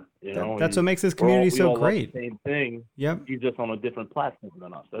regular hunter. That's what makes this community so great. Love the same thing. Yep. You're just on a different platform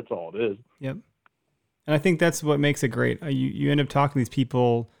than us. That's all it is. Yep. And I think that's what makes it great. You end up talking to these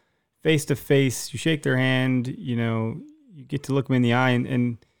people face to face. You shake their hand. You get to look them in the eye,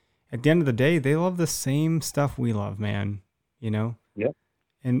 and at the end of the day, they love the same stuff we love, man. Yep.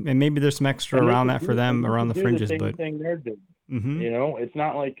 And maybe there's some extra around that for them, around the fringes, the same but thing they're doing. Mm-hmm. It's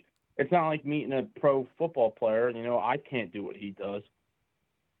not like meeting a pro football player. I can't do what he does,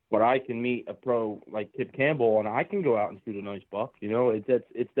 but I can meet a pro like Kip Campbell, and I can go out and shoot a nice buck.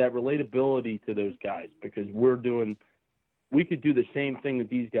 It's that relatability to those guys because we could do the same thing that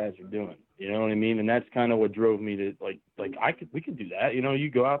these guys are doing. You know what I mean? And that's kind of what drove me to we could do that. You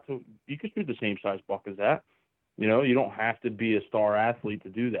go out you could shoot the same size buck as that. You don't have to be a star athlete to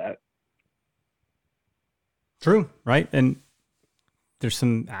do that. True, right? And there's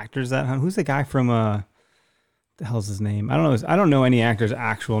some actors that hunt. Who's the guy from what the hell's his name? I don't know any actor's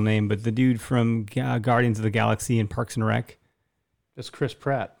actual name, but the dude from Guardians of the Galaxy and Parks and Rec. That's Chris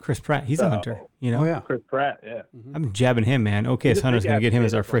Pratt. Chris Pratt, he's a hunter. Oh yeah, Chris Pratt. Yeah, I'm jabbing him, man. OKS Hunter's gonna get him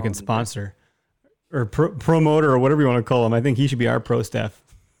as our freaking sponsor or promoter or whatever you want to call him. I think he should be our pro staff.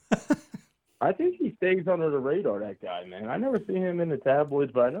 I think he stays under the radar, that guy, man. I never see him in the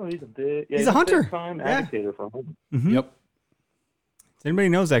tabloids, but I know he's he's a hunter. Big-time agitator for him. Mm-hmm. Yep. If anybody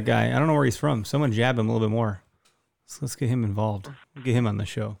knows that guy, I don't know where he's from. Someone jab him a little bit more. So let's get him involved. Get him on the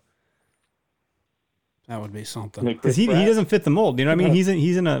show. That would be something. Because he doesn't fit the mold. You know what I mean? He's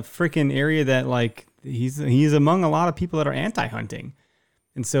in a freaking area that like he's among a lot of people that are anti-hunting,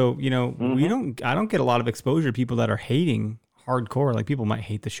 and so I don't get a lot of exposure to people that are hating hardcore. Like people might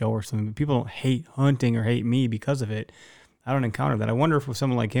hate the show or something, but people don't hate hunting or hate me because of it. I don't encounter that. I wonder if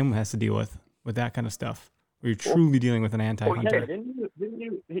someone like him has to deal with that kind of stuff, where you're truly dealing with an anti-hunter. Didn't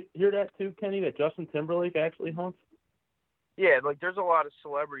you hear that too, Kenny? That Justin Timberlake actually hunts. Yeah, like there's a lot of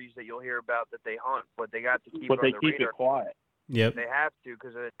celebrities that you'll hear about that they hunt, but they got to keep. But they keep radar. it quiet. Yep. They have to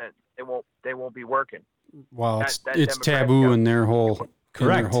because they won't be working. Well, it's taboo in their whole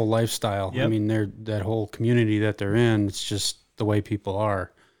lifestyle. Yep. I mean, that whole community that they're in. It's just the way people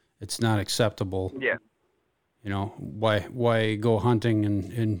are. It's not acceptable. Yeah. Why go hunting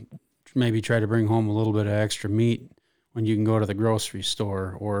and maybe try to bring home a little bit of extra meat when you can go to the grocery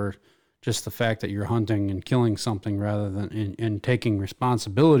store, or just the fact that you're hunting and killing something rather than and taking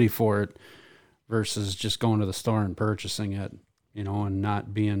responsibility for it versus just going to the store and purchasing it, and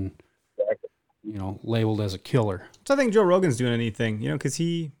not being, labeled as a killer. So I think Joe Rogan's doing anything, because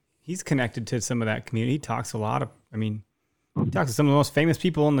he's connected to some of that community. He talks he talks to some of the most famous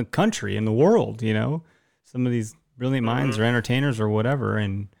people in the country, in the world, some of these brilliant minds or entertainers or whatever.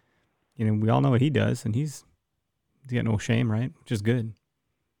 And, we all know what he does, and he's got no shame, right? Which is good.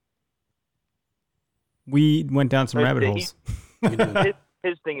 We went down some rabbit holes.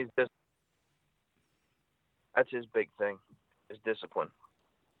 His thing is just, that's his big thing, is discipline.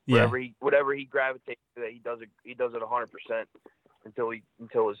 Yeah. Whatever he gravitates to, that he does it 100%.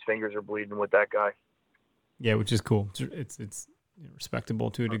 until his fingers are bleeding with that guy. Yeah, which is cool. It's respectable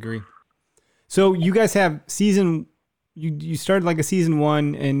to a degree. So you guys have you started like a season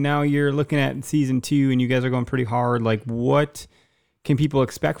 1, and now you're looking at season 2, and you guys are going pretty hard. Like, what can people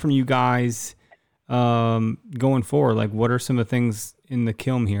expect from you guys going forward? Like, what are some of the things in the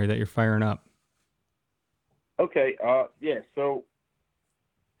kiln here that you're firing up? Okay. Yeah. So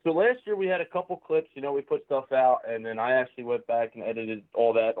last year we had a couple clips. We put stuff out, and then I actually went back and edited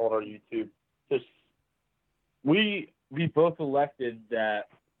all that on our YouTube. Just we both elected that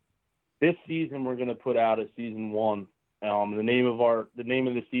this season we're going to put out a season 1. The name of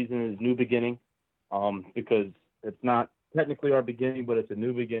the season is New Beginning, because it's not technically our beginning, but it's a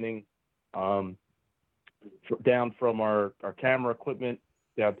new beginning. Down from our camera equipment,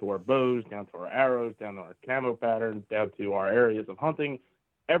 down to our bows, down to our arrows, down to our camo patterns, down to our areas of hunting.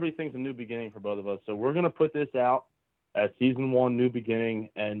 Everything's a new beginning for both of us. So we're going to put this out as season 1, New Beginning,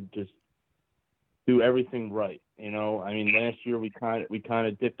 and just do everything right. Last year we kind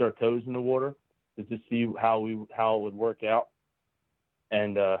of dipped our toes in the water to see how it would work out.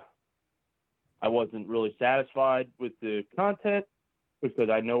 And I wasn't really satisfied with the content because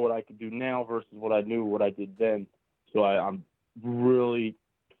I know what I could do now versus what I knew what I did then. So I'm really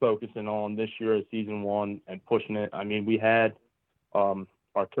focusing on this year as season 1 and pushing it. We had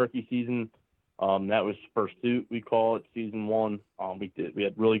our turkey season. That was Pursuit, we call it, season 1. We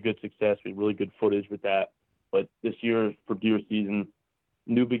had really good success. We had really good footage with that. But this year for deer season,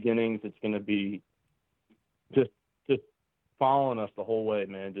 New Beginnings, it's going to be just following us the whole way,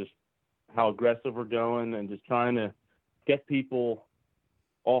 man. Just how aggressive we're going and just trying to get people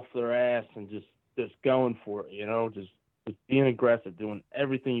off their ass and just going for it, just being aggressive, doing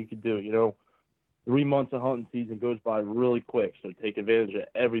everything you can do. 3 months of hunting season goes by really quick, so take advantage of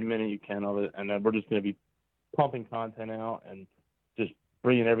every minute you can of it. And then we're just going to be pumping content out and just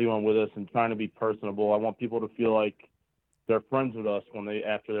bringing everyone with us and trying to be personable. I want people to feel like they're friends with us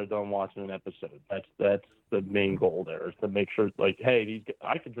after they're done watching an episode. That's the main goal there, is to make sure, like, hey,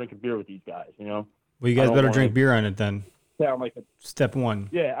 I could drink a beer with these guys. Well, you guys better drink beer on it then. Sound like step 1.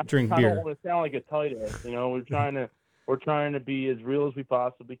 Yeah, drink I beer. don't want to sound like a tight ass. We're trying to be as real as we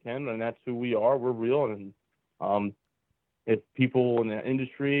possibly can, and that's who we are. We're real, and if people in the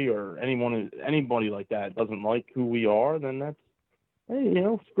industry or anybody like that doesn't like who we are, then that's, hey,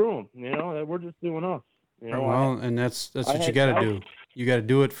 screw them. We're just doing us. And that's what you got to do. You got to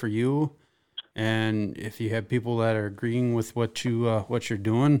do it for you. And if you have people that are agreeing with what you're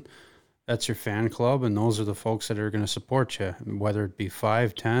doing, that's your fan club, and those are the folks that are going to support you, whether it be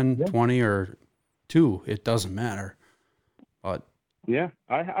 5, 10, 20, or 2. It doesn't matter. But yeah,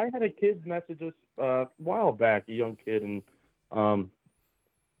 I had a kid message us a while back, a young kid, and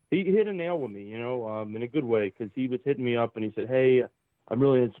he hit a nail with me, in a good way, because he was hitting me up and he said, hey, I'm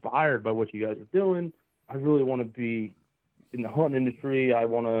really inspired by what you guys are doing. I really want to be in the hunting industry. I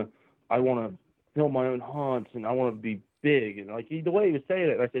want to film my own hunts, and I want to be big. And the way he was saying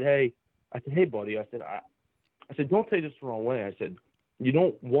it, I said, hey, buddy, I said, don't take this the wrong way. I said, you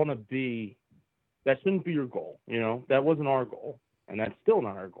don't want to be, that shouldn't be your goal. That wasn't our goal, and that's still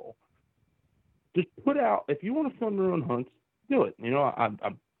not our goal. Just put out, if you want to film your own hunts, do it. I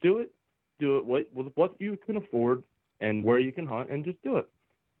do it with what you can afford and where you can hunt, and just do it.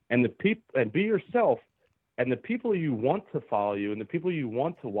 And and be yourself. And the people you want to follow you and the people you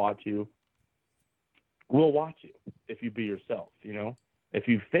want to watch you will watch you if you be yourself. If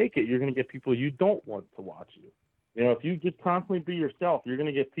you fake it, you're going to get people you don't want to watch you. If you just constantly be yourself, you're going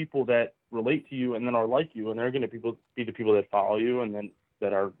to get people that relate to you and then are like you, and they're going to be the people that follow you and then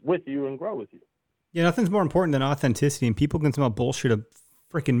that are with you and grow with you. Yeah, nothing's more important than authenticity, and people can smell bullshit a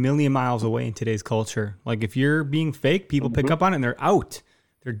freaking million miles away in today's culture. Like, if you're being fake, people pick up on it and they're out.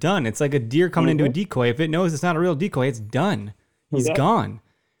 They're done. It's like a deer coming into a decoy. If it knows it's not a real decoy, it's done. He's gone.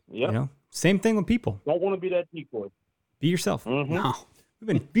 Yeah. Same thing with people. Don't want to be that decoy. Be yourself. Mm-hmm. No.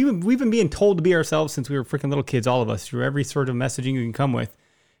 We've been being told to be ourselves since we were freaking little kids, all of us, through every sort of messaging you can come with.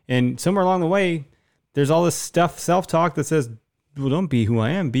 And somewhere along the way, there's all this stuff, self-talk that says, well, don't be who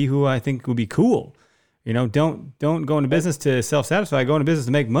I am. Be who I think would be cool. Don't go into business to self-satisfy. Go into business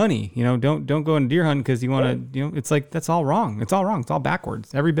to make money. Don't go into deer hunting because you want to, it's like, that's all wrong. It's all wrong. It's all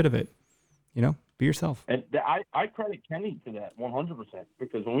backwards. Every bit of it. Be yourself. And I credit Kenny to that 100%,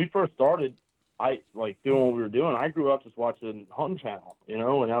 because when we first started, doing what we were doing, I grew up just watching hunting channel,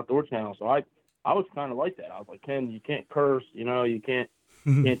 and outdoor channel. So I was kind of like that. I was like, Ken, you can't curse, you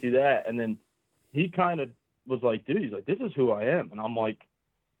can't do that. And then he kind of was like, dude, he's like, this is who I am. And I'm like,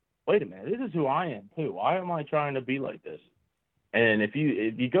 wait a minute, this is who I am too. Why am I trying to be like this? And if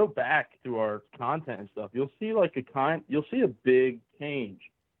you go back through our content and stuff, you'll see a big change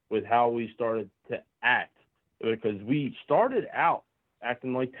with how we started to act, because we started out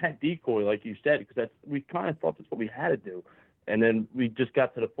acting like that decoy, like you said, because we kind of thought that's what we had to do, and then we just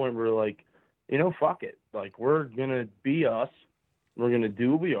got to the point where we're like, fuck it, like we're gonna be us, we're gonna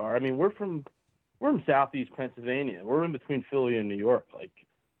do what we are. I mean, we're from Southeast Pennsylvania, we're in between Philly and New York, like.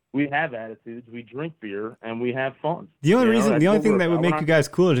 We have attitudes, we drink beer, and we have fun. The only thing that would make you guys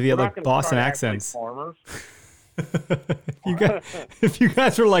cooler is if you had like Boston accents. Like farmers. if you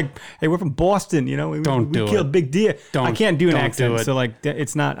guys were like, hey, we're from Boston, we killed big deer. I can't do an accent, so like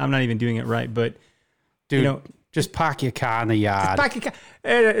it's not. I'm not even doing it right. But dude, just park your car in the yard.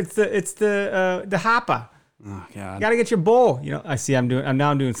 It's the hopper. Oh God! You gotta get your bowl. I'm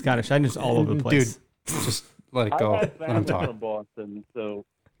now doing Scottish. I'm just all over the place. Dude, just let it go. Let him talk. From Boston, so.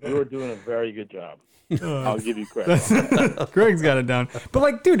 You were doing a very good job. I'll give you credit. Greg's got it down. But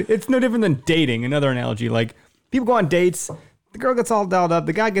like, dude, it's no different than dating. Another analogy. Like, people go on dates, the girl gets all dialed up,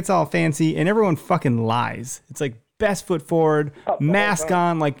 the guy gets all fancy, and everyone fucking lies. It's like best foot forward, mask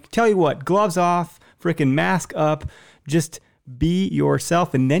on. Like, tell you what, gloves off, freaking mask up. Just be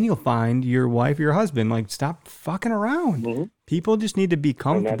yourself, and then you'll find your wife or your husband. Like, stop fucking around. Mm-hmm. People just need to be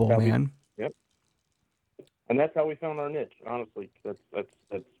comfortable, man. Yep. And that's how we found our niche. Honestly, that's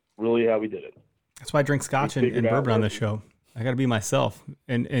really how we did it. That's why I drink scotch and bourbon on this show. I got to be myself,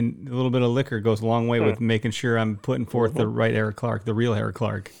 and a little bit of liquor goes a long way with making sure I'm putting forth the right Eric Clark, the real Eric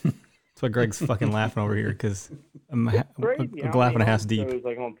Clark. That's why Greg's fucking laughing over here, because I'm a glass and a half deep. It's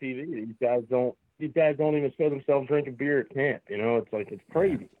like on TV, these guys don't even show themselves drinking beer at camp. It's like, it's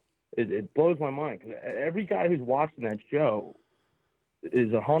crazy. It blows my mind, because every guy who's watching that show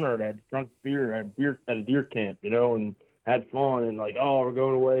is a hunter that's drunk beer at a deer camp, and had fun, and like, oh,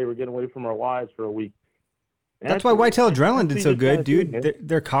 we're getting away from our wives for a week. And that's why Whitetail Adrenaline did so good, dude.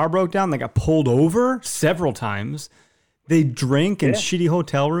 Their car broke down. They got pulled over several times. They drink in shitty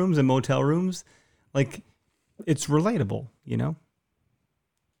hotel rooms and motel rooms. Like, it's relatable,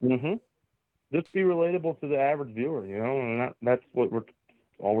 Mm-hmm. Just be relatable to the average viewer, and that's what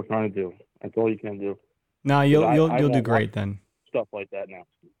all we're trying to do. That's all you can do. No, you'll do great then. Stuff like that now.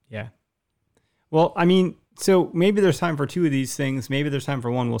 Yeah. Well, I mean, so maybe there's time for two of these things. Maybe there's time for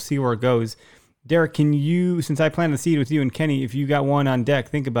one. We'll see where it goes. Derek, can you, since I planted the seed with you and Kenny, if you got one on deck,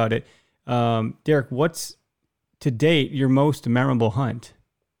 think about it. Derek, what's to date your most memorable hunt?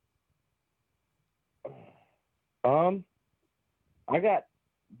 I got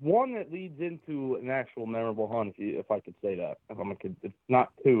one that leads into an actual memorable hunt, if I could say that. It's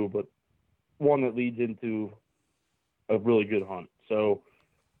not two, but one that leads into a really good hunt. So,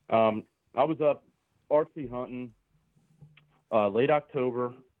 I was up archery hunting late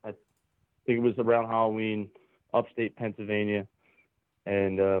October. I think it was around Halloween, upstate Pennsylvania.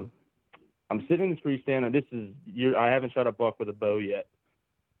 And I'm sitting in the tree stand, and I haven't shot a buck with a bow yet.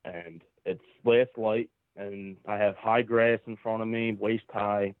 And it's last light, and I have high grass in front of me, waist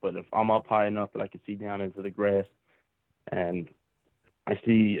high, but if I'm up high enough that I can see down into the grass. And I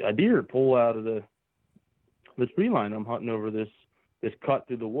see a deer pull out of the tree line. I'm hunting over this cut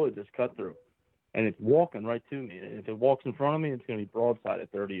through the woods, this cut through. And it's walking right to me. And if it walks in front of me, it's going to be broadside at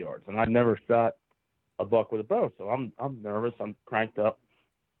 30 yards. And I've never shot a buck with a bow, so I'm nervous. I'm cranked up.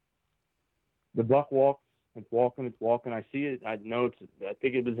 The buck walks. It's walking. I see it. I know I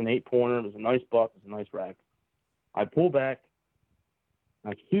think it was an 8-pointer. It was a nice buck. It was a nice rack. I pull back.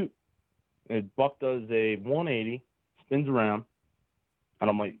 I shoot. And the buck does a 180, spins around. And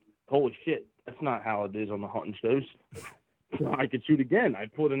I'm like, holy shit, that's not how it is on the hunting shows. So I could shoot again. I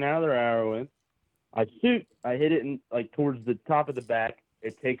put another arrow in. I shoot. I hit it towards the top of the back.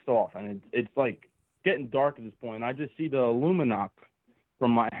 It takes off, and it's like getting dark at this point. I just see the Illuminox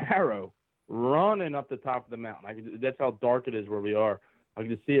from my arrow running up the top of the mountain. That's how dark it is where we are. I can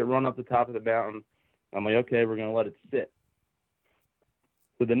just see it run up the top of the mountain. I'm like, okay, we're gonna let it sit.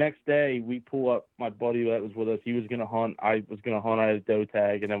 So the next day, we pull up. My buddy that was with us, he was gonna hunt. I was gonna hunt. I had a doe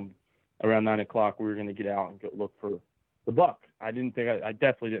tag, and then around 9 o'clock, we were gonna get out and go look for the buck. I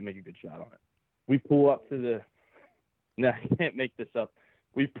definitely didn't make a good shot on it. We pull up to no, I can't make this up.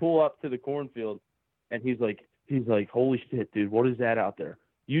 We pull up to the cornfield, and he's like, holy shit, dude, what is that out there?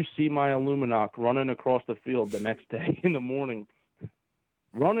 You see my Illuminox running across the field the next day in the morning,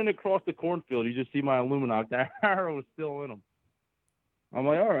 running across the cornfield. You just see my Illuminox. That arrow is still in him. I'm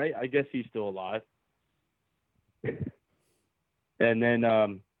like, all right, I guess he's still alive. And then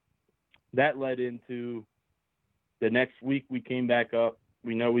that led into the next week. We came back up.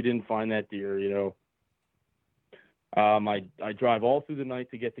 We know we didn't find that deer, I drive all through the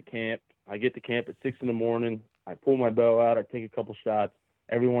night to get to camp. I get to camp at 6 in the morning. I pull my bow out. I take a couple shots.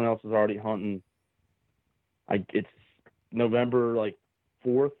 Everyone else is already hunting. It's November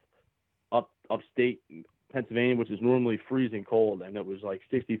 4th, upstate Pennsylvania, which is normally freezing cold, and it was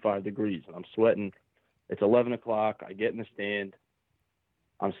 65 degrees, and I'm sweating. It's 11 o'clock. I get in the stand.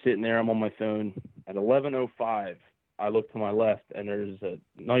 I'm sitting there. I'm on my phone. At 11:05, I look to my left, and there's a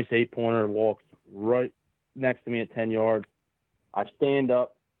nice 8-pointer walks right next to me at 10 yards. I stand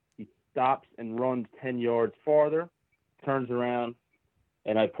up. He stops and runs 10 yards farther, turns around,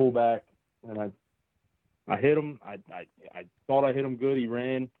 and I pull back, and I hit him. I thought I hit him good. He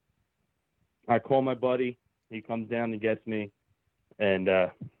ran. I call my buddy. He comes down and gets me, and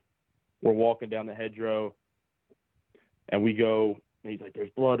we're walking down the hedgerow, and we go. And he's like, "There's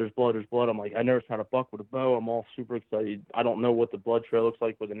blood, there's blood, there's blood." I'm like, "I never shot a buck with a bow." I'm all super excited. I don't know what the blood trail looks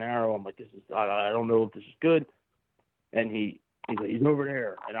like with an arrow. I'm like, I don't know if this is good. And he's like, "He's over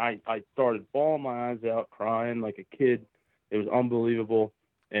there." And I started bawling my eyes out, crying like a kid. It was unbelievable.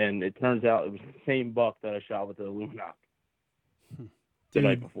 And it turns out it was the same buck that I shot with the Illuminati the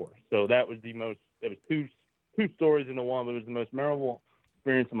night before. So that was it was two stories into one, but it was the most memorable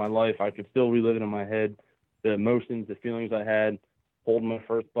experience of my life. I could still relive it in my head, the emotions, the feelings I had, holding my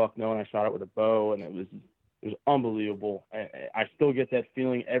first buck, knowing I shot it with a bow, and it was unbelievable. I still get that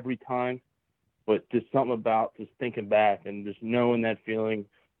feeling every time, but just something about just thinking back and just knowing that feeling,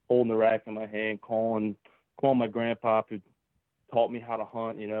 holding the rack in my hand, calling my grandpa who taught me how to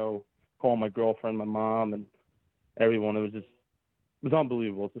hunt, calling my girlfriend, my mom, and everyone. It was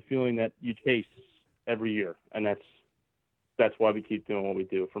unbelievable. It's a feeling that you chase every year, and that's why we keep doing what we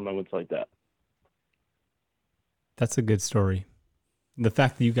do for moments like that. That's a good story. The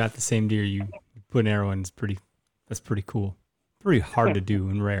fact that you got the same deer you put an arrow in that's pretty cool. Pretty hard to do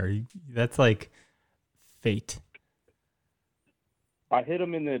and rare. That's like fate. I hit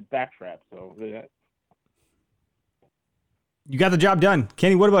him in the back trap, so you got the job done.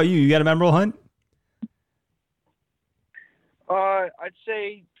 Kenny, what about you? You got a memorable hunt? I'd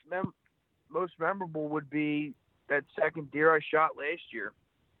say most memorable would be that second deer I shot last year.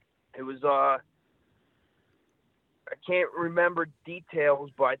 It was I can't remember details,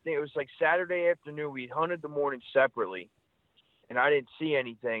 but I think it was Saturday afternoon. We hunted the morning separately, and I didn't see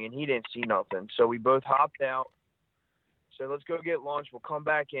anything, and he didn't see nothing. So we both hopped out. Said, "Let's go get lunch. We'll come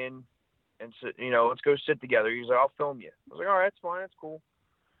back in and sit, let's go sit together." He's like, "I'll film you." I was like, "All right, that's fine. That's cool."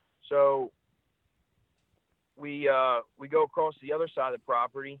 So we go across the other side of the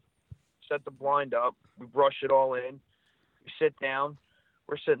property, set the blind up. We brush it all in. We sit down.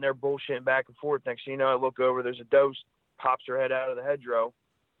 We're sitting there bullshitting back and forth. Next thing you know, I look over. There's a doe, pops her head out of the hedgerow,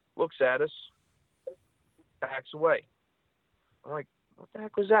 looks at us, backs away. I'm like, "What the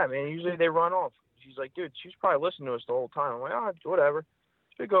heck was that, man?" Usually they run off. She's like, "Dude, she was probably listening to us the whole time." I'm like, "Oh, whatever."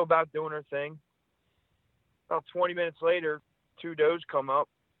 She go about doing her thing. About 20 minutes later, 2 does come up.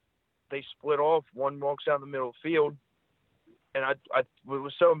 They split off. One walks out in the middle of the field. And what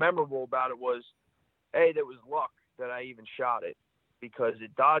was so memorable about it was, A, there was luck that I even shot it, because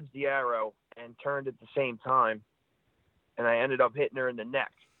it dodged the arrow and turned at the same time. And I ended up hitting her in the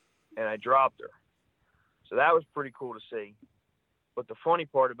neck, and I dropped her. So that was pretty cool to see. But the funny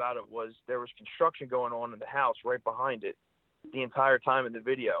part about it was there was construction going on in the house right behind it the entire time in the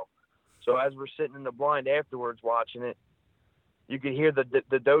video. So as we're sitting in the blind afterwards watching it, you could hear the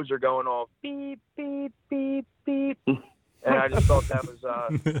dozer going off, beep, beep, beep, beep. And I just thought that was,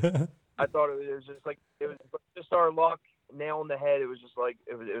 I thought it was just our luck, nail on the head. It was just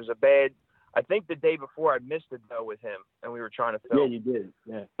it was a bad, I think the day before I missed the doe with him and we were trying to film. Yeah, you did.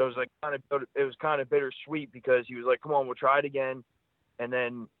 Yeah. So it was kind of bittersweet, because he was like, "Come on, we'll try it again." And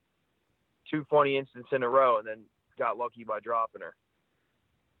then 2 funny incidents in a row, and then got lucky by dropping her.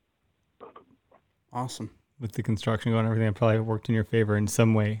 Awesome. With the construction going and everything, it probably worked in your favor in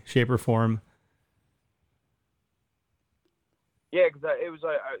some way, shape, or form. Yeah, because it was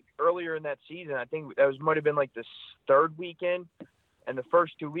earlier in that season. I think that might have been the third weekend, and the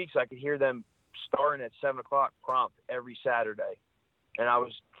first 2 weeks I could hear them starting at 7 o'clock prompt every Saturday, and I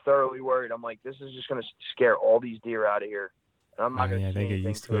was thoroughly worried. I'm like, this is just going to scare all these deer out of here, and I'm not going to see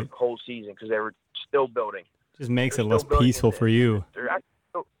anything for the whole season, because they were still building. Just makes it less peaceful for you. They're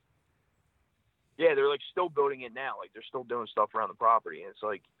still building it now. They're still doing stuff around the property, and it's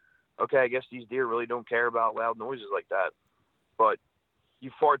okay, I guess these deer really don't care about loud noises like that. But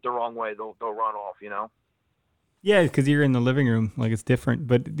you fart the wrong way, they'll run off, Yeah, because you're in the living room, it's different.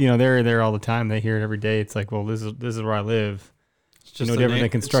 But they're there all the time. They hear it every day. It's well, this is where I live. It's just no different than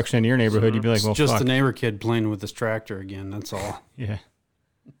construction in your neighborhood. You'd be like, well, just fuck. the neighbor kid playing with this tractor again. That's all. Yeah.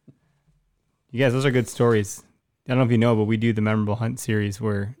 You guys, those are good stories. I don't know if you know, but we do the Memorable Hunt series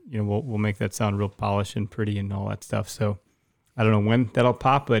where, we'll make that sound real polished and pretty and all that stuff. So I don't know when that'll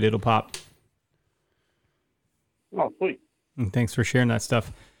pop, but it'll pop. Oh, sweet. And thanks for sharing that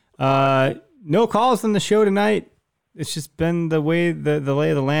stuff. No calls on the show tonight. It's just been the way the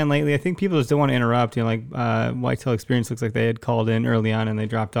lay of the land lately. I think people just don't want to interrupt. Whitetail Experience looks like they had called in early on and they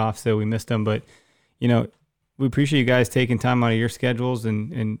dropped off, so we missed them. But we appreciate you guys taking time out of your schedules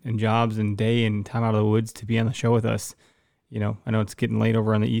and jobs and day and time out of the woods to be on the show with us. I know it's getting late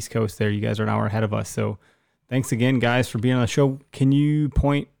over on the East Coast there. You guys are an hour ahead of us. So thanks again, guys, for being on the show. Can you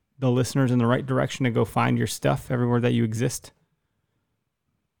point the listeners in the right direction to go find your stuff everywhere that you exist?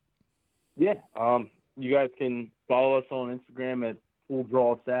 Yeah. You guys can follow us on Instagram at Full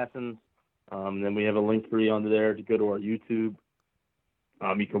Draw Assassins. Then we have a link for you under there to go to our YouTube.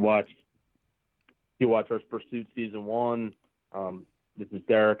 You can watch our Pursuit Season 1. This is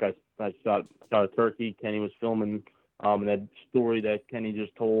Derek. I shot a turkey. Kenny was filming. And that story that Kenny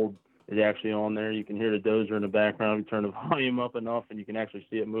just told is actually on there. You can hear the dozer in the background. We turn the volume up enough, and you can actually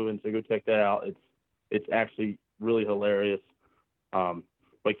see it moving. So go check that out. It's actually really hilarious.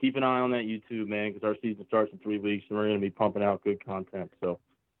 But keep an eye on that YouTube, man, because our season starts in 3 weeks, and we're going to be pumping out good content. So,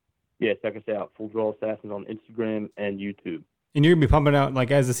 yeah, check us out. Full Draw Assassins on Instagram and YouTube. And you're going to be pumping out,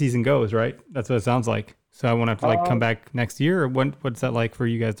 as the season goes, right? That's what it sounds like. So I won't have to, come back next year? Or what's that like for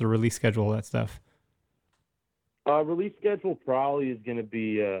you guys, the release schedule, all that stuff? Release schedule probably is going to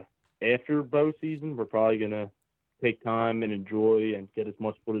be after bow season. We're probably going to take time and enjoy and get as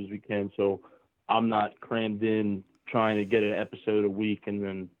much footage as we can. So I'm not crammed in trying to get an episode a week, and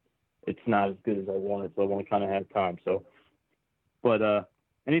then it's not as good as I want it. So I want to kind of have time. So, but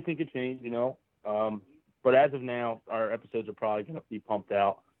anything could change, But as of now, our episodes are probably going to be pumped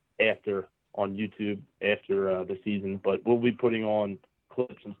out on YouTube after the season. But we'll be putting on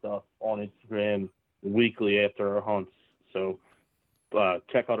clips and stuff on Instagram weekly after our hunts. So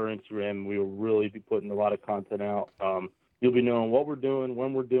check out our Instagram. We will really be putting a lot of content out. You'll be knowing what we're doing,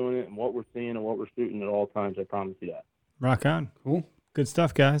 when we're doing it, and what we're seeing and what we're shooting at all times. I promise you that. Rock on. Cool. Good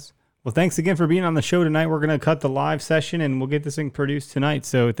stuff, guys. Well, thanks again for being on the show tonight. We're going to cut the live session, and we'll get this thing produced tonight.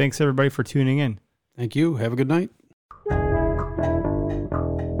 So thanks, everybody, for tuning in. Thank you. Have a good night.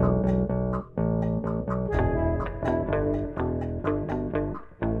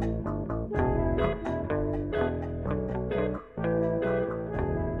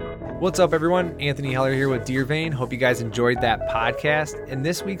 What's up, everyone? Anthony Heller here with Deer Vein. Hope you guys enjoyed that podcast. And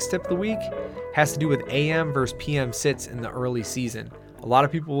this week's tip of the week has to do with AM versus PM sits in the early season. A lot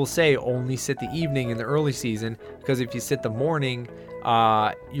of people will say only sit the evening in the early season because if you sit the morning,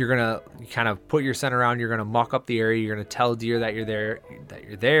 you're going to kind of put your scent around, you're going to muck up the area, you're going to tell deer that you're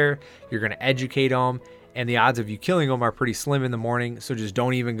there, you're going to educate them, and the odds of you killing them are pretty slim in the morning, so just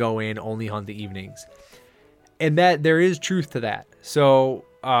don't even go in, only hunt the evenings. And that there is truth to that. So,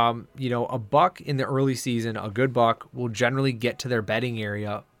 a buck in the early season, a good buck, will generally get to their bedding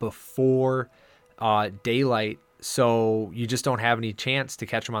area before daylight, so you just don't have any chance to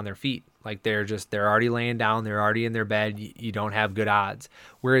catch them on their feet. Like they're already laying down, they're already in their bed, you don't have good odds.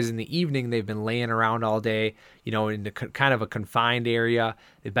 Whereas in the evening, they've been laying around all day, in the kind of a confined area.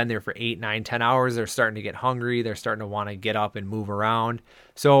 They've been there for 8, 9, 10 hours. They're starting to get hungry. They're starting to want to get up and move around.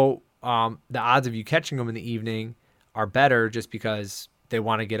 So the odds of you catching them in the evening are better just because they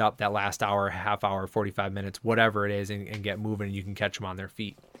want to get up that last hour, half hour, 45 minutes, whatever it is, and get moving, and you can catch them on their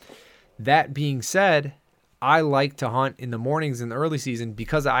feet. That being said, I like to hunt in the mornings in the early season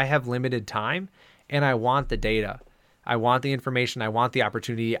because I have limited time and I want the data. I want the information. I want the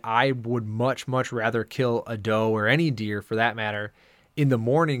opportunity. I would much, much rather kill a doe or any deer for that matter in the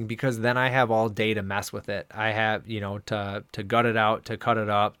morning because then I have all day to mess with it. I have, to gut it out, to cut it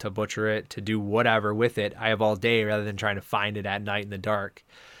up, to butcher it, to do whatever with it. I have all day rather than trying to find it at night in the dark.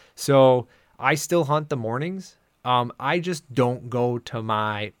 So I still hunt the mornings. I just don't go to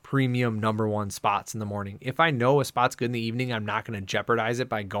my premium number one spots in the morning. If I know a spot's good in the evening, I'm not going to jeopardize it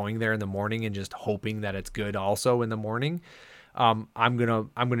by going there in the morning and just hoping that it's good also in the morning. I'm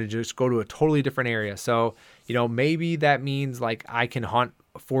gonna just go to a totally different area. So, maybe that means like I can hunt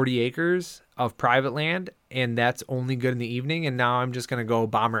 40 acres of private land and that's only good in the evening. And now I'm just going to go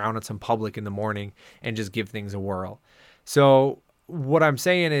bomb around on some public in the morning and just give things a whirl. So what I'm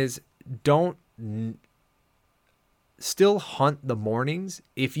saying is don't still hunt the mornings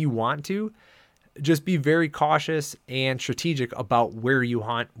if you want to. Just be very cautious and strategic about where you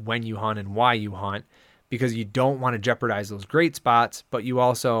hunt, when you hunt, and why you hunt, because you don't want to jeopardize those great spots, but you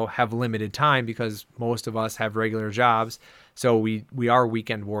also have limited time because most of us have regular jobs. So we are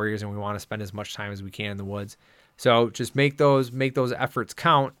weekend warriors and we want to spend as much time as we can in the woods. So just make those efforts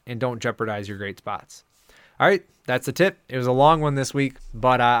count and don't jeopardize your great spots. All right, that's the tip. It was a long one this week,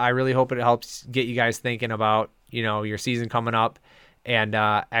 but I really hope it helps get you guys thinking about, your season coming up and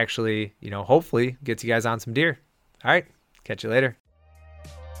actually, hopefully gets you guys on some deer. All right, catch you later.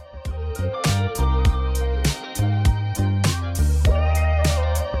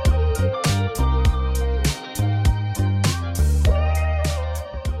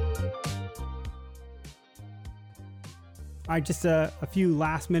 All right, just a few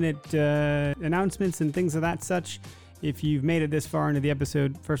last-minute announcements and things of that such. If you've made it this far into the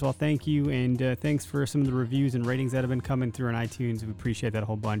episode, first of all, thank you, and thanks for some of the reviews and ratings that have been coming through on iTunes. We appreciate that a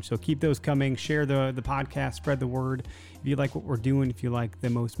whole bunch. So keep those coming. Share the podcast. Spread the word. If you like what we're doing, if you like the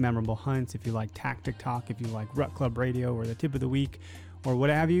most memorable hunts, if you like Tactic Talk, if you like Rut Club Radio or the Tip of the Week, or what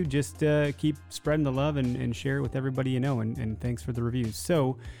have you, just keep spreading the love and share it with everybody you know, and thanks for the reviews.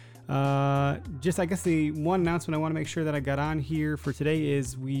 So just I guess the one announcement I want to make sure that I got on here for today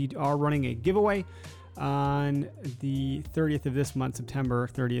is we are running a giveaway on the 30th of this month, September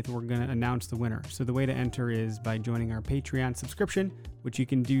 30th. We're going to announce the winner. So the way to enter is by joining our Patreon subscription, which you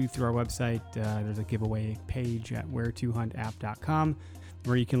can do through our website. There's a giveaway page at where2huntapp.com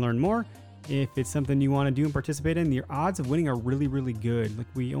where you can learn more. If it's something you want to do and participate in, your odds of winning are really, really good. Like,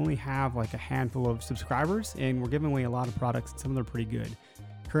 we only have like a handful of subscribers, and we're giving away a lot of products, and some of them are pretty good.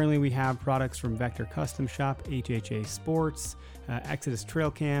 Currently, we have products from Vector Custom Shop, HHA Sports, Exodus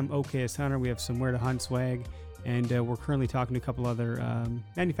Trail Cam, OKS Hunter. We have some Where to Hunt swag, and we're currently talking to a couple other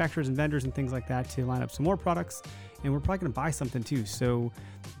manufacturers and vendors and things like that to line up some more products. And we're probably going to buy something too. So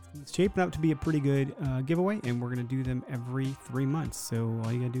it's shaping up to be a pretty good giveaway, and we're going to do them every 3 months. So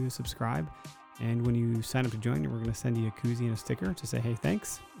all you got to do is subscribe. And when you sign up to join, we're going to send you a koozie and a sticker to say, hey,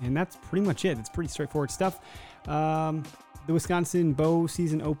 thanks. And that's pretty much it. It's pretty straightforward stuff. The Wisconsin bow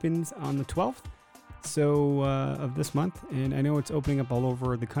season opens on the 12th of this month, and I know it's opening up all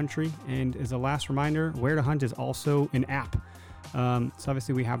over the country. And as a last reminder, Where to Hunt is also an app. So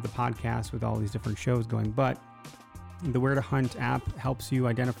obviously we have the podcast with all these different shows going, but the Where to Hunt app helps you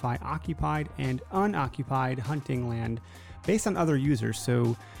identify occupied and unoccupied hunting land based on other users.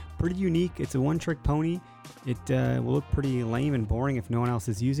 So pretty unique. It's a one-trick pony. It will look pretty lame and boring if no one else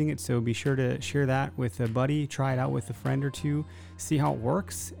is using it, so be sure to share that with a buddy, try it out with a friend or two, see how it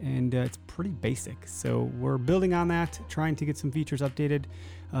works, and it's pretty basic. So we're building on that, trying to get some features updated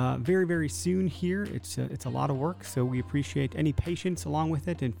very, very soon here. It's a lot of work, so we appreciate any patience along with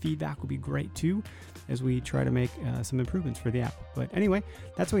it, and feedback would be great too as we try to make some improvements for the app. But anyway,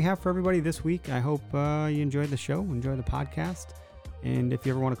 that's what we have for everybody this week. I hope you enjoyed the show, enjoy the podcast. And if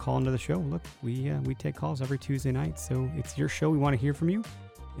you ever want to call into the show, look, we take calls every Tuesday night. So it's your show. We want to hear from you.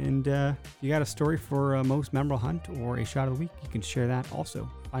 And if you got a story for a most memorable hunt or a shot of the week, you can share that also.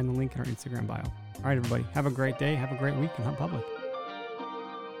 Find the link in our Instagram bio. All right, everybody. Have a great day. Have a great week, and hunt public.